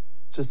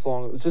 Just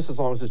as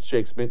long as it's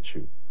Jake's Mint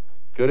Chew.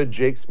 Go to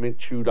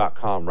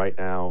jakesmintchew.com right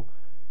now.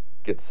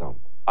 Get some.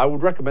 I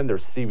would recommend their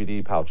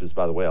CBD pouches,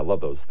 by the way. I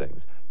love those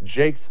things.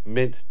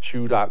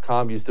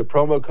 jakesmintchew.com. Use the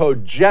promo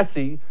code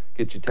Jesse.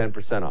 Get you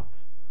 10% off.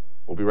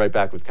 We'll be right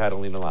back with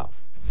Catalina Lau.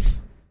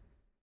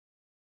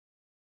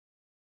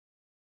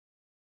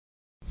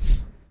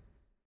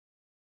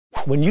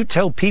 when you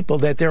tell people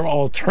that there are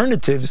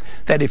alternatives,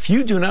 that if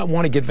you do not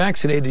want to get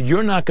vaccinated,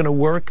 you're not going to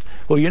work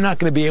or you're not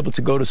going to be able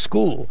to go to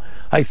school.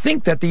 I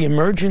think that the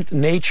emergent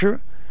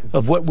nature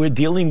of what we're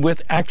dealing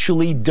with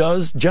actually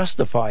does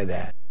justify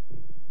that.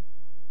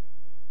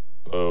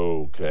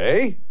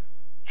 Okay.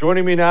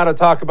 Joining me now to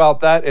talk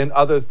about that and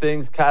other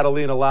things,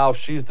 Catalina Lauf.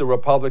 She's the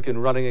Republican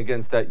running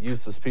against that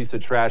useless piece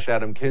of trash,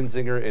 Adam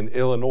Kinzinger, in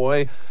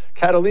Illinois.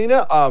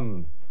 Catalina,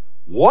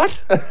 what?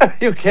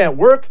 You can't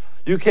work?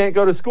 You can't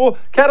go to school?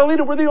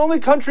 Catalina, we're the only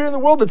country in the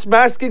world that's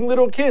masking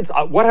little kids.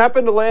 What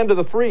happened to land of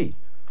the free?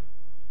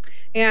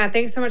 Yeah,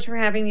 thanks so much for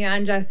having me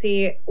on,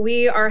 Jesse.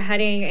 We are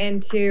heading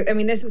into,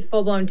 this is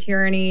full-blown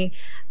tyranny.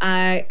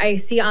 I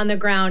see on the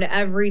ground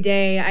every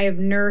day, I have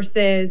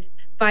nurses,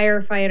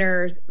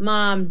 firefighters,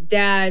 moms,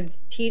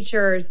 dads,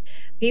 teachers,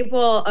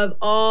 people of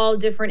all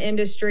different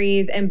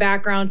industries and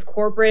backgrounds,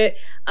 corporate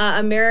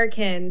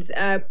Americans,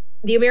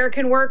 the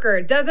American worker.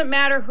 It doesn't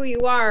matter who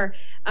you are.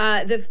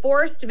 The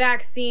forced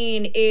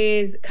vaccine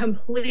is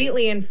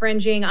completely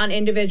infringing on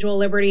individual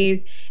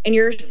liberties. And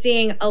you're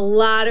seeing a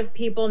lot of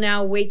people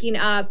now waking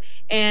up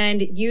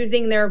and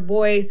using their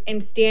voice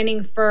and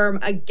standing firm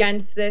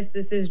against this.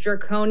 This is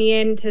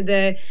draconian to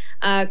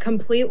the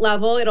complete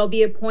level. It'll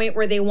be a point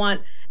where they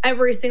want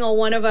every single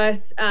one of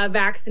us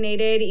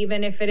vaccinated,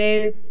 even if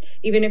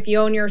you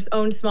own your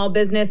own small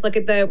business. Look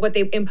at what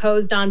they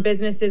imposed on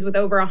businesses with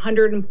over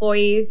 100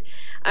 employees.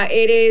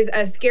 It is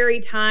a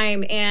scary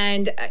time,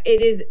 and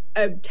it is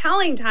a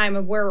telling time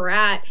of where we're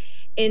at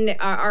in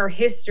our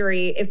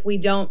history if we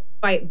don't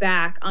fight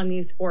back on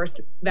these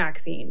forced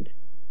vaccines.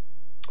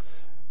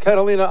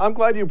 Catalina, I'm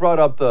glad you brought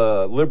up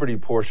the liberty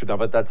portion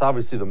of it. That's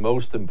obviously the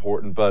most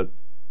important, but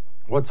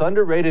what's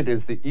underrated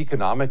is the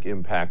economic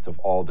impact of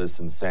all this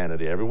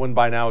insanity. Everyone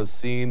by now has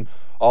seen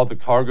all the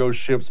cargo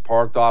ships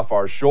parked off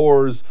our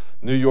shores.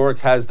 New York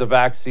has the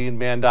vaccine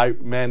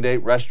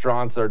mandate.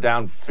 Restaurants are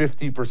down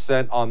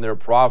 50% on their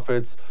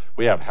profits.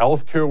 We have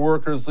healthcare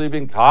workers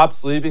leaving,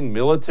 cops leaving,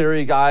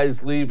 military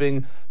guys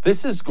leaving.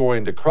 This is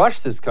going to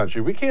crush this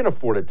country. We can't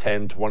afford a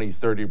 10, 20,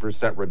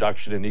 30%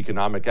 reduction in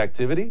economic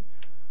activity.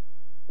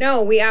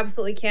 No, we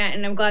absolutely can't.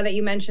 And I'm glad that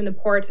you mentioned the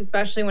ports,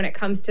 especially when it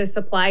comes to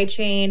supply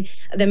chain.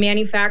 The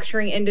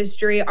manufacturing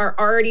industry are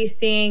already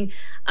seeing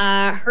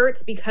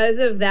hurts because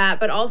of that,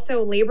 but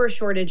also labor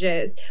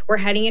shortages. We're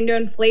heading into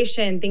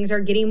inflation. Things are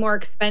getting more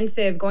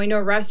expensive. Going to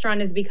a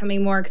restaurant is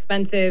becoming more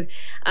expensive.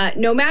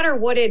 No matter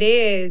what it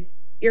is,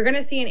 you're going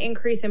to see an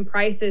increase in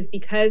prices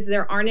because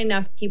there aren't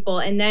enough people.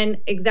 And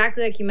then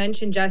exactly like you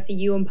mentioned, Jesse,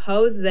 you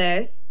impose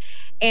this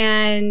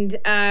and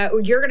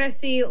you're going to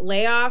see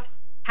layoffs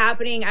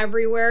happening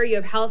everywhere. You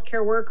have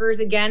healthcare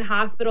workers, again,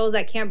 hospitals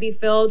that can't be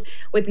filled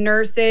with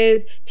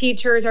nurses.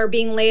 Teachers are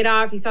being laid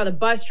off. You saw the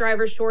bus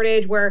driver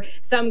shortage where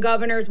some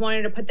governors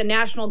wanted to put the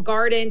National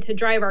Guard in to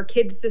drive our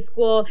kids to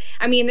school.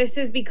 This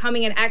is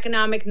becoming an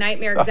economic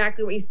nightmare,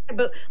 exactly what you said.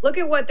 But look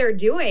at what they're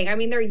doing.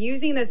 They're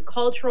using this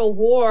cultural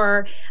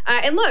war.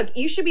 And look,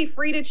 you should be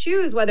free to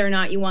choose whether or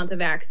not you want the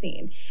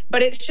vaccine,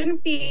 but it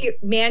shouldn't be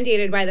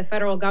mandated by the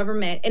federal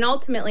government. And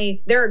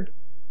ultimately,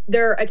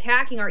 they're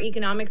attacking our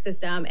economic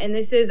system, and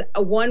this is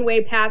a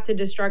one-way path to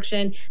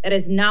destruction that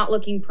is not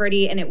looking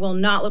pretty, and it will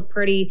not look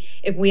pretty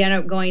if we end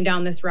up going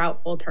down this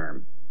route full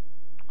term.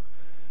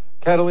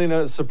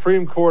 Catalina,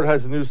 Supreme Court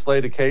has a new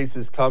slate of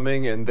cases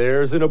coming, and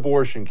there's an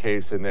abortion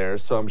case in there,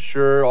 so I'm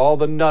sure all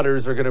the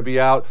nutters are going to be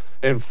out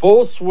in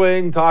full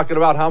swing talking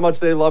about how much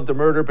they love to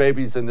murder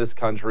babies in this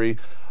country.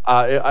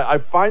 I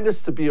find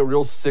this to be a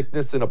real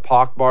sickness and a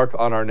pockmark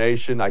on our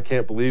nation. I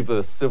can't believe that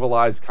a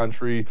civilized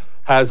country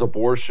has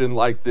abortion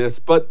like this,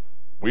 but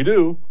we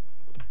do.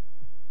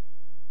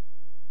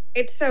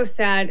 It's so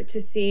sad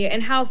to see,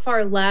 and how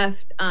far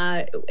left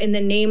in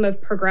the name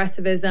of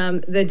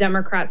progressivism the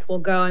Democrats will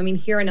go.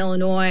 Here in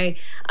Illinois,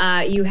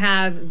 you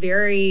have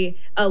very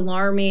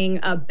alarming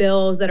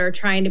bills that are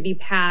trying to be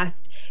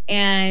passed.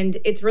 And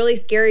it's really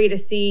scary to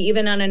see,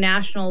 even on a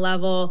national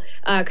level,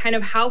 kind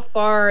of how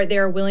far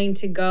they're willing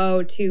to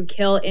go to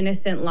kill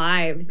innocent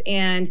lives.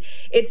 And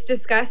it's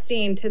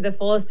disgusting to the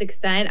fullest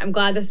extent. I'm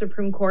glad the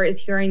Supreme Court is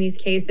hearing these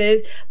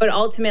cases. But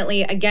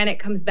ultimately, again, it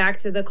comes back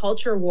to the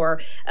culture war.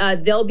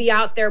 They'll be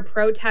out there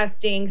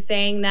protesting,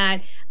 saying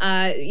that,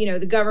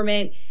 the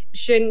government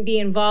shouldn't be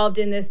involved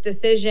in this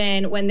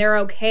decision when they're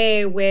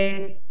okay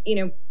with,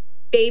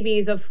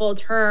 babies of full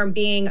term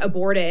being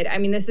aborted.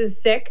 This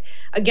is sick,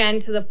 again,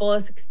 to the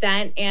fullest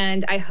extent.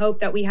 And I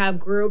hope that we have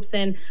groups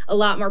and a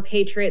lot more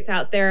patriots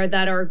out there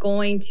that are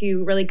going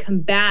to really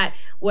combat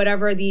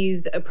whatever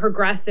these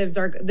progressives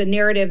are, the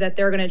narrative that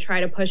they're going to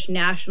try to push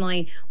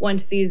nationally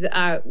once this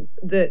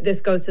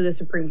goes to the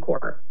Supreme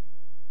Court.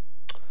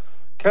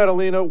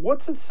 Catalina,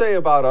 what's it say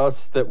about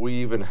us that we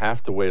even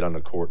have to wait on the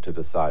court to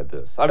decide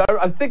this?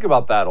 I think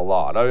about that a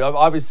lot.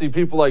 Obviously,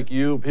 people like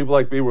you, people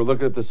like me, we're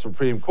looking at the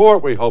Supreme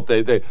Court. We hope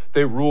they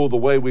rule the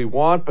way we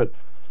want. But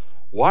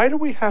why do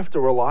we have to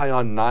rely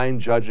on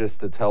 9 judges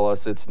to tell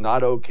us it's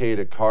not okay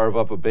to carve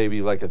up a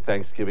baby like a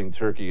Thanksgiving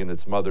turkey in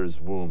its mother's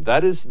womb?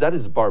 That is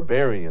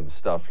barbarian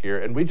stuff here,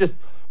 and we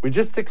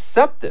just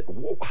accept it.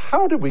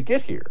 How did we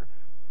get here?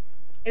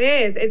 It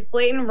is. It's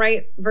blatant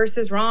right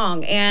versus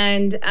wrong.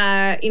 And,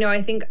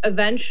 I think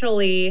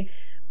eventually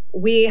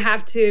we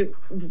have to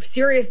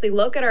seriously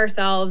look at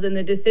ourselves and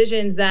the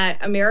decisions that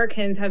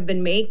Americans have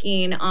been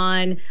making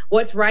on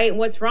what's right and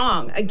what's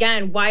wrong.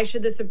 Again, why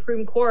should the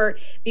Supreme Court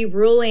be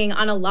ruling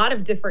on a lot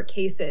of different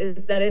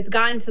cases that it's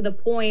gotten to the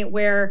point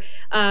where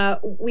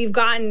we've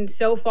gotten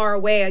so far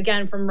away,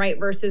 again, from right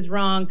versus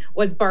wrong,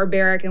 what's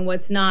barbaric and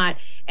what's not.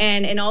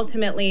 And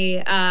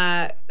ultimately,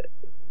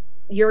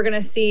 you're going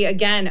to see,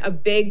 again, a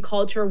big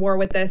culture war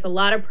with this, a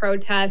lot of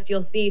protests.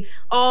 You'll see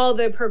all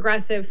the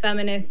progressive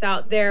feminists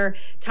out there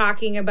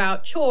talking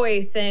about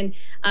choice and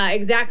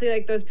exactly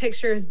like those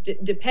pictures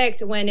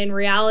depict, when in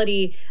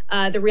reality,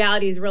 the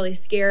reality is really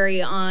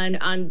scary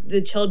on the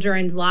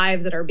children's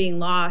lives that are being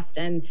lost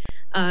and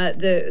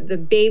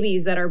the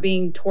babies that are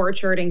being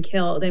tortured and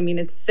killed. I mean,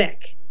 it's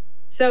sick.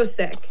 So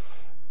sick.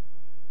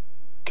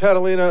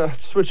 Catalina,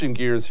 switching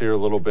gears here a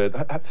little bit.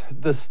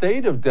 The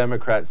state of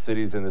Democrat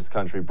cities in this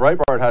country,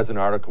 Breitbart has an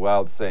article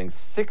out saying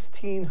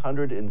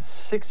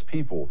 1,606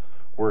 people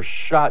were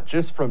shot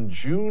just from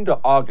June to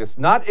August,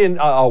 not in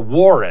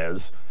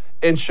Juarez,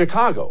 in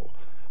Chicago.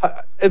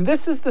 And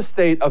this is the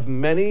state of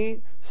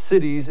many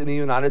cities in the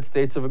United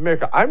States of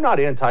America. I'm not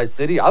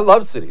anti-city. I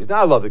love cities.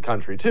 Now, I love the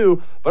country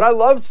too, but I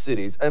love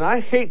cities. And I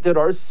hate that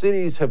our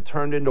cities have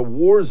turned into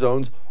war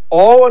zones,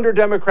 all under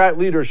Democrat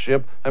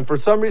leadership, and for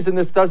some reason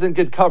this doesn't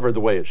get covered the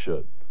way it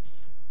should.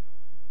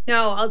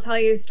 No, I'll tell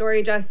you a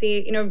story,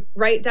 Jesse.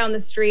 Right down the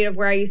street of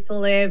where I used to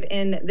live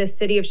in the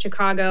city of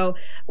Chicago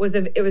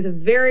it was a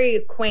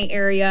very quaint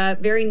area,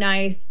 very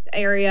nice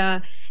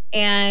area,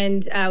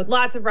 and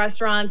lots of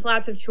restaurants,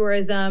 lots of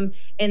tourism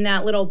in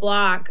that little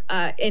block.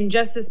 And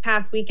just this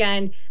past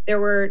weekend, there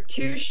were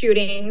 2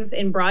 shootings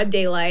in broad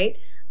daylight.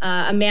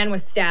 A man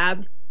was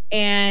stabbed,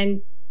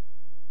 and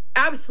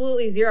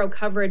absolutely zero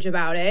coverage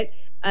about it.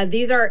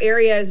 These are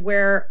areas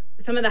where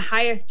some of the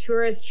highest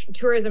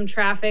tourism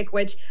traffic,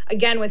 which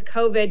again with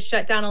COVID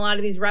shut down a lot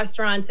of these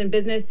restaurants and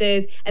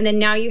businesses. And then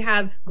now you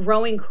have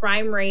growing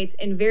crime rates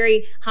in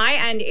very high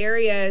end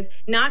areas,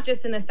 not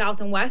just in the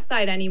South and West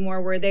side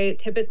anymore, where they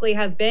typically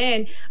have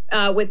been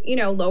with,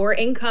 lower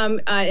income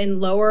and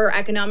lower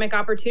economic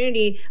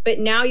opportunity. But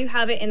now you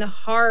have it in the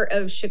heart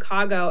of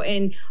Chicago,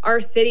 and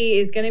our city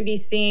is going to be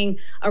seeing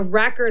a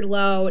record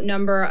low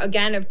number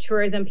again of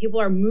tourism.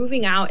 People are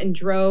moving out in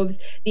droves.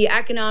 The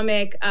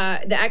economics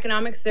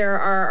there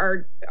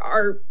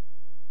are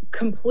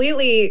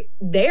completely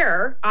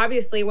there,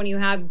 obviously, when you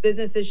have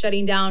businesses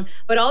shutting down,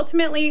 but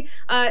ultimately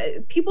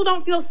people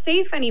don't feel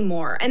safe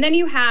anymore. And then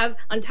you have,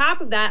 on top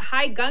of that,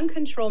 high gun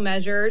control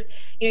measures.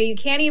 You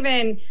can't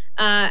even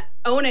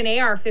own an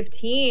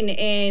AR-15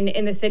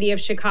 in the city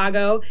of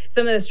Chicago,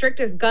 some of the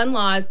strictest gun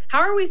laws. How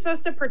are we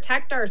supposed to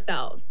protect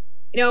ourselves?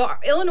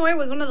 Illinois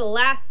was one of the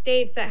last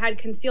states that had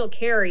concealed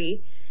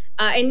carry.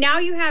 And now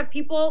you have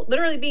people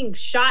literally being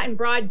shot in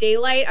broad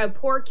daylight. A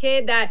poor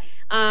kid that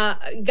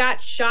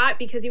got shot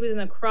because he was in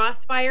the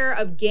crossfire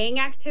of gang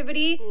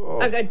activity.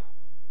 A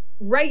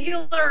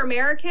regular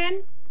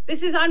American.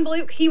 This is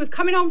unbelievable. He was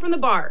coming home from the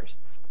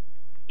bars,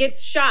 gets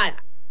shot.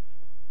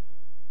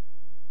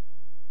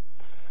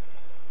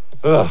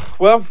 Well,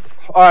 all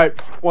right.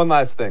 One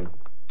last thing.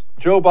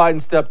 Joe Biden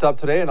stepped up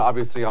today, and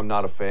obviously I'm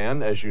not a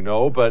fan, as you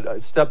know,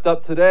 but stepped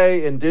up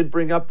today and did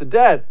bring up the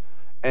debt.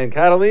 And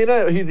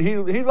Catalina,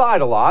 he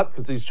lied a lot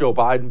because he's Joe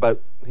Biden,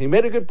 but he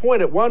made a good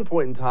point at one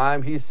point in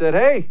time. He said,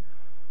 hey,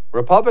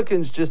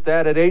 Republicans just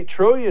added $8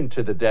 trillion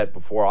to the debt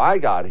before I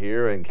got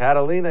here. And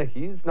Catalina,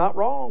 he's not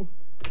wrong.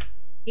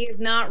 He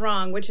is not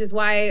wrong, which is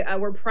why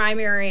we're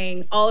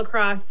primarying all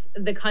across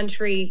the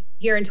country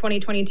here in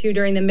 2022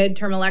 during the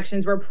midterm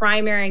elections. We're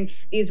primarying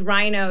these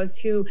rhinos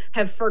who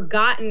have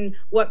forgotten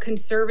what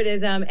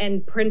conservatism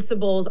and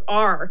principles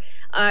are.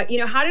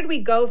 How did we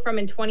go from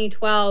in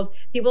 2012,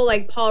 people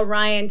like Paul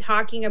Ryan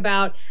talking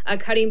about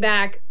cutting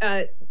back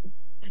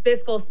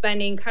fiscal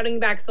spending, cutting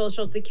back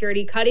Social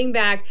Security, cutting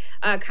back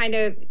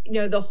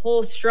the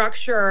whole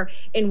structure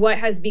in what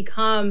has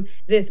become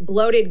this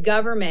bloated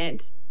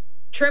government,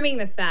 trimming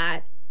the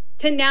fat,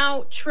 to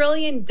now $1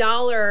 trillion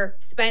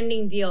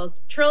spending deals,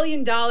 $1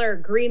 trillion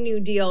Green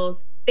New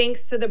Deals,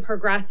 thanks to the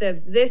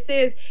progressives. This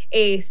is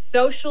a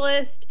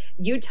socialist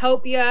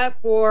utopia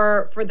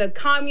for the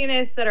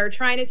communists that are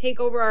trying to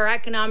take over our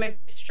economic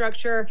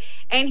structure.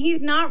 And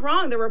he's not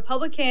wrong. The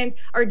Republicans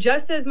are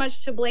just as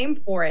much to blame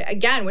for it,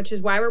 again, which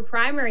is why we're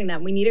primarying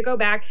them. We need to go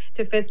back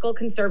to fiscal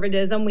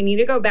conservatism. We need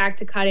to go back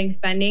to cutting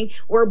spending.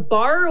 We're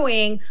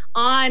borrowing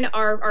on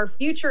our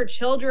future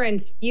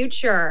children's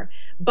future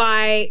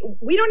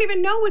we don't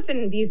even know what's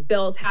in these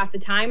bills half the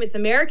time. It's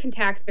American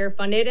taxpayer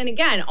funded. And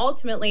again,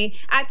 ultimately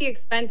at the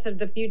expense of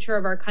the future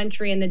of our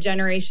country and the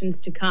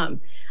generations to come.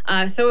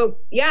 So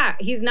yeah,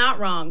 he's not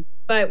wrong,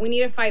 but we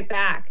need to fight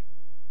back.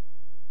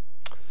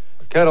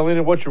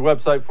 Catalina, what's your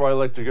website before I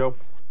let you go?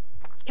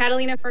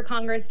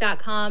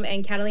 CatalinaForCongress.com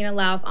and Catalina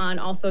Lauf on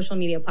all social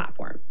media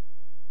platforms.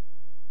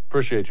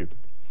 Appreciate you.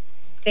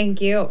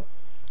 Thank you.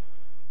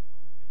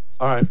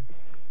 All right.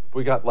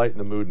 We got Light in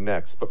the Mood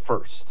next, but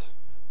first,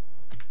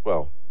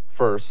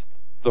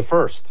 The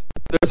First.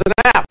 There's an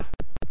app.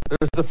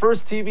 There's the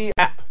First TV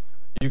app.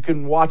 You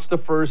can watch The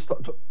First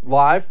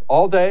live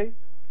all day.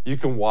 You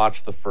can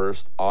watch The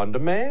First on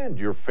demand.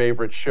 Your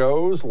favorite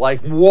shows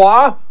like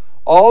Moi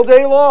all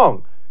day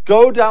long.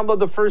 Go download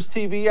the First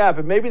TV app.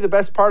 And maybe the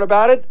best part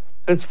about it,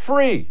 it's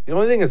free. The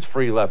only thing that's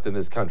free left in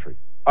this country.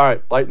 All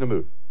right, lighten the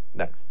mood.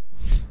 Next.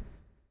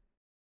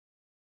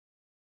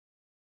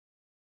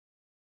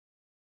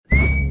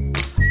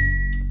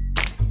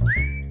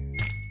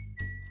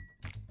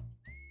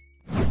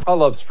 I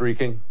love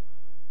streaking.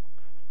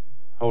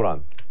 Hold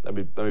on. Let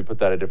me put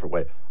that a different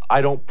way.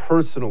 I don't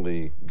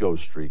personally go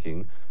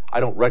streaking. I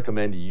don't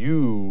recommend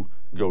you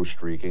go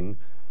streaking.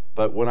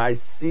 But when I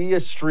see a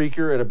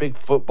streaker at a big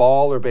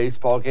football or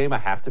baseball game, I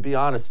have to be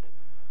honest.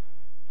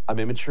 I'm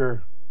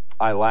immature.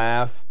 I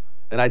laugh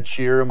and I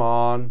cheer them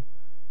on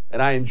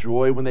and I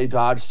enjoy when they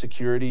dodge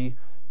security.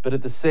 But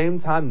at the same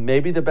time,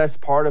 maybe the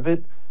best part of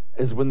it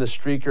is when the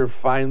streaker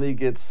finally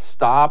gets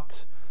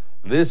stopped.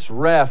 This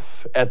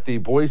ref at the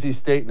Boise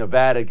State,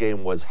 Nevada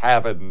game was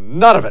having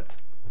none of it.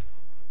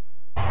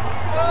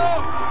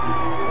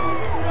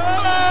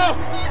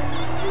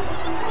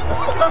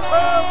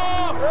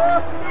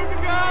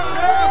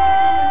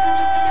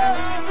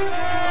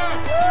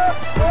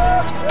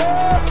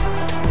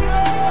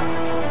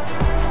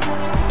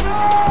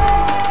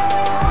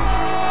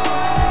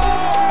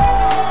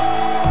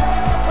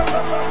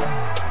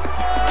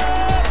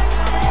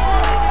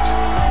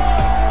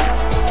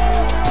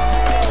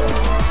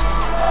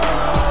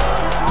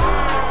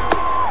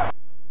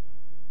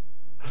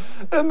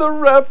 And the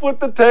ref with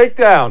the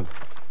takedown.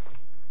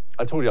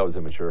 I told you I was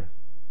immature.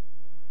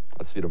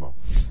 Let's see you tomorrow.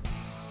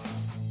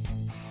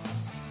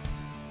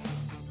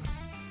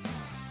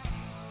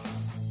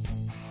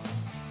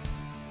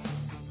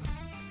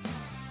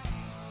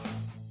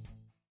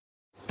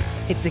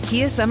 It's the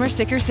Kia Summer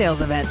Sticker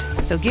Sales Event,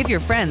 so give your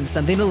friends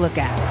something to look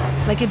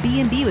at. Like a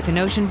B&B with an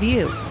ocean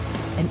view,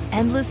 an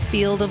endless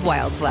field of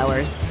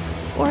wildflowers,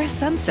 or a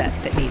sunset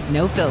that needs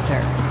no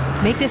filter.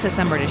 Make this a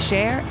summer to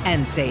share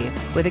and save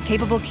with a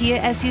capable Kia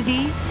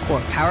SUV or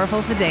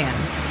powerful sedan.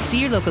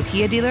 See your local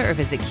Kia dealer or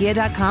visit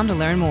kia.com to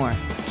learn more.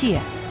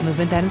 Kia,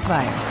 movement that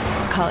inspires.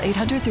 Call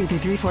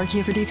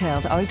 800-3334-KIA for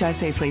details. Always drive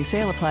safely.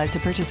 Sale applies to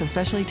purchase of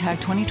specially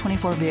tagged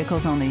 2024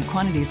 vehicles only.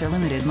 Quantities are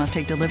limited. Must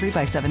take delivery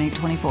by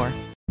 7/8/24.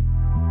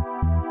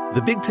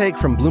 The Big Take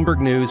from Bloomberg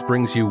News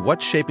brings you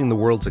what's shaping the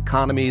world's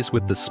economies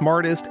with the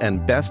smartest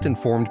and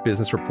best-informed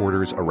business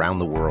reporters around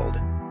the world.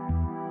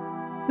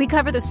 We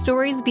cover the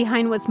stories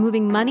behind what's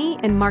moving money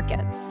and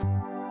markets.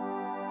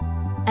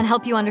 And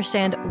help you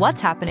understand what's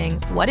happening,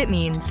 what it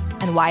means,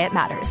 and why it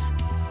matters.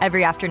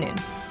 Every afternoon.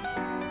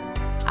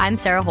 I'm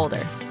Sarah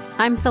Holder.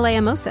 I'm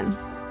Saleha Mohsin.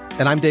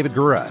 And I'm David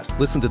Gura.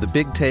 Listen to The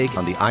Big Take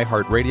on the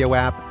iHeartRadio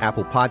app,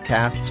 Apple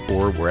Podcasts,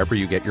 or wherever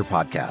you get your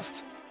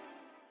podcasts.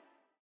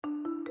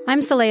 I'm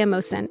Saleha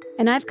Mohsin,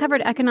 and I've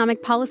covered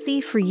economic policy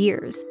for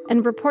years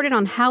and reported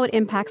on how it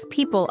impacts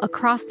people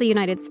across the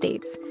United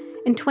States.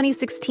 In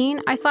 2016,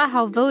 I saw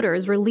how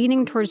voters were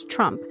leaning towards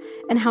Trump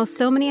and how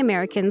so many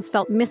Americans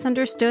felt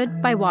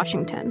misunderstood by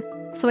Washington.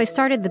 So I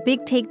started The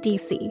Big Take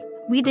DC.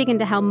 We dig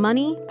into how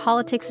money,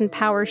 politics, and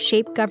power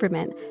shape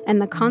government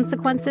and the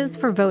consequences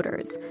for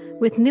voters.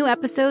 With new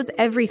episodes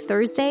every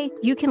Thursday,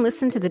 you can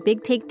listen to The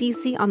Big Take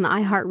DC on the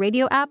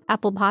iHeartRadio app,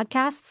 Apple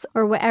Podcasts,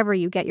 or wherever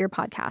you get your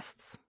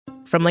podcasts.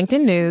 From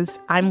LinkedIn News,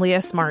 I'm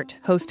Leah Smart,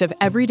 host of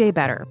Everyday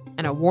Better,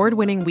 an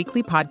award-winning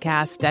weekly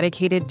podcast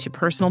dedicated to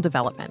personal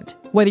development.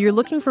 Whether you're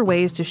looking for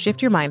ways to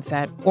shift your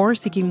mindset or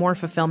seeking more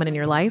fulfillment in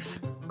your life,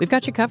 we've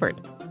got you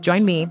covered.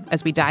 Join me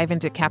as we dive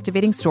into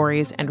captivating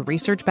stories and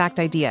research-backed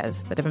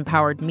ideas that have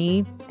empowered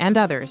me and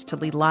others to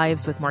lead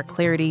lives with more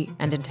clarity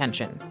and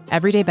intention.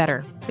 Everyday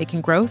Better,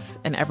 making growth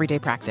an everyday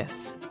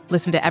practice.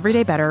 Listen to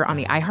Everyday Better on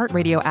the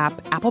iHeartRadio app,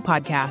 Apple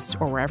Podcasts,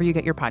 or wherever you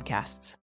get your podcasts.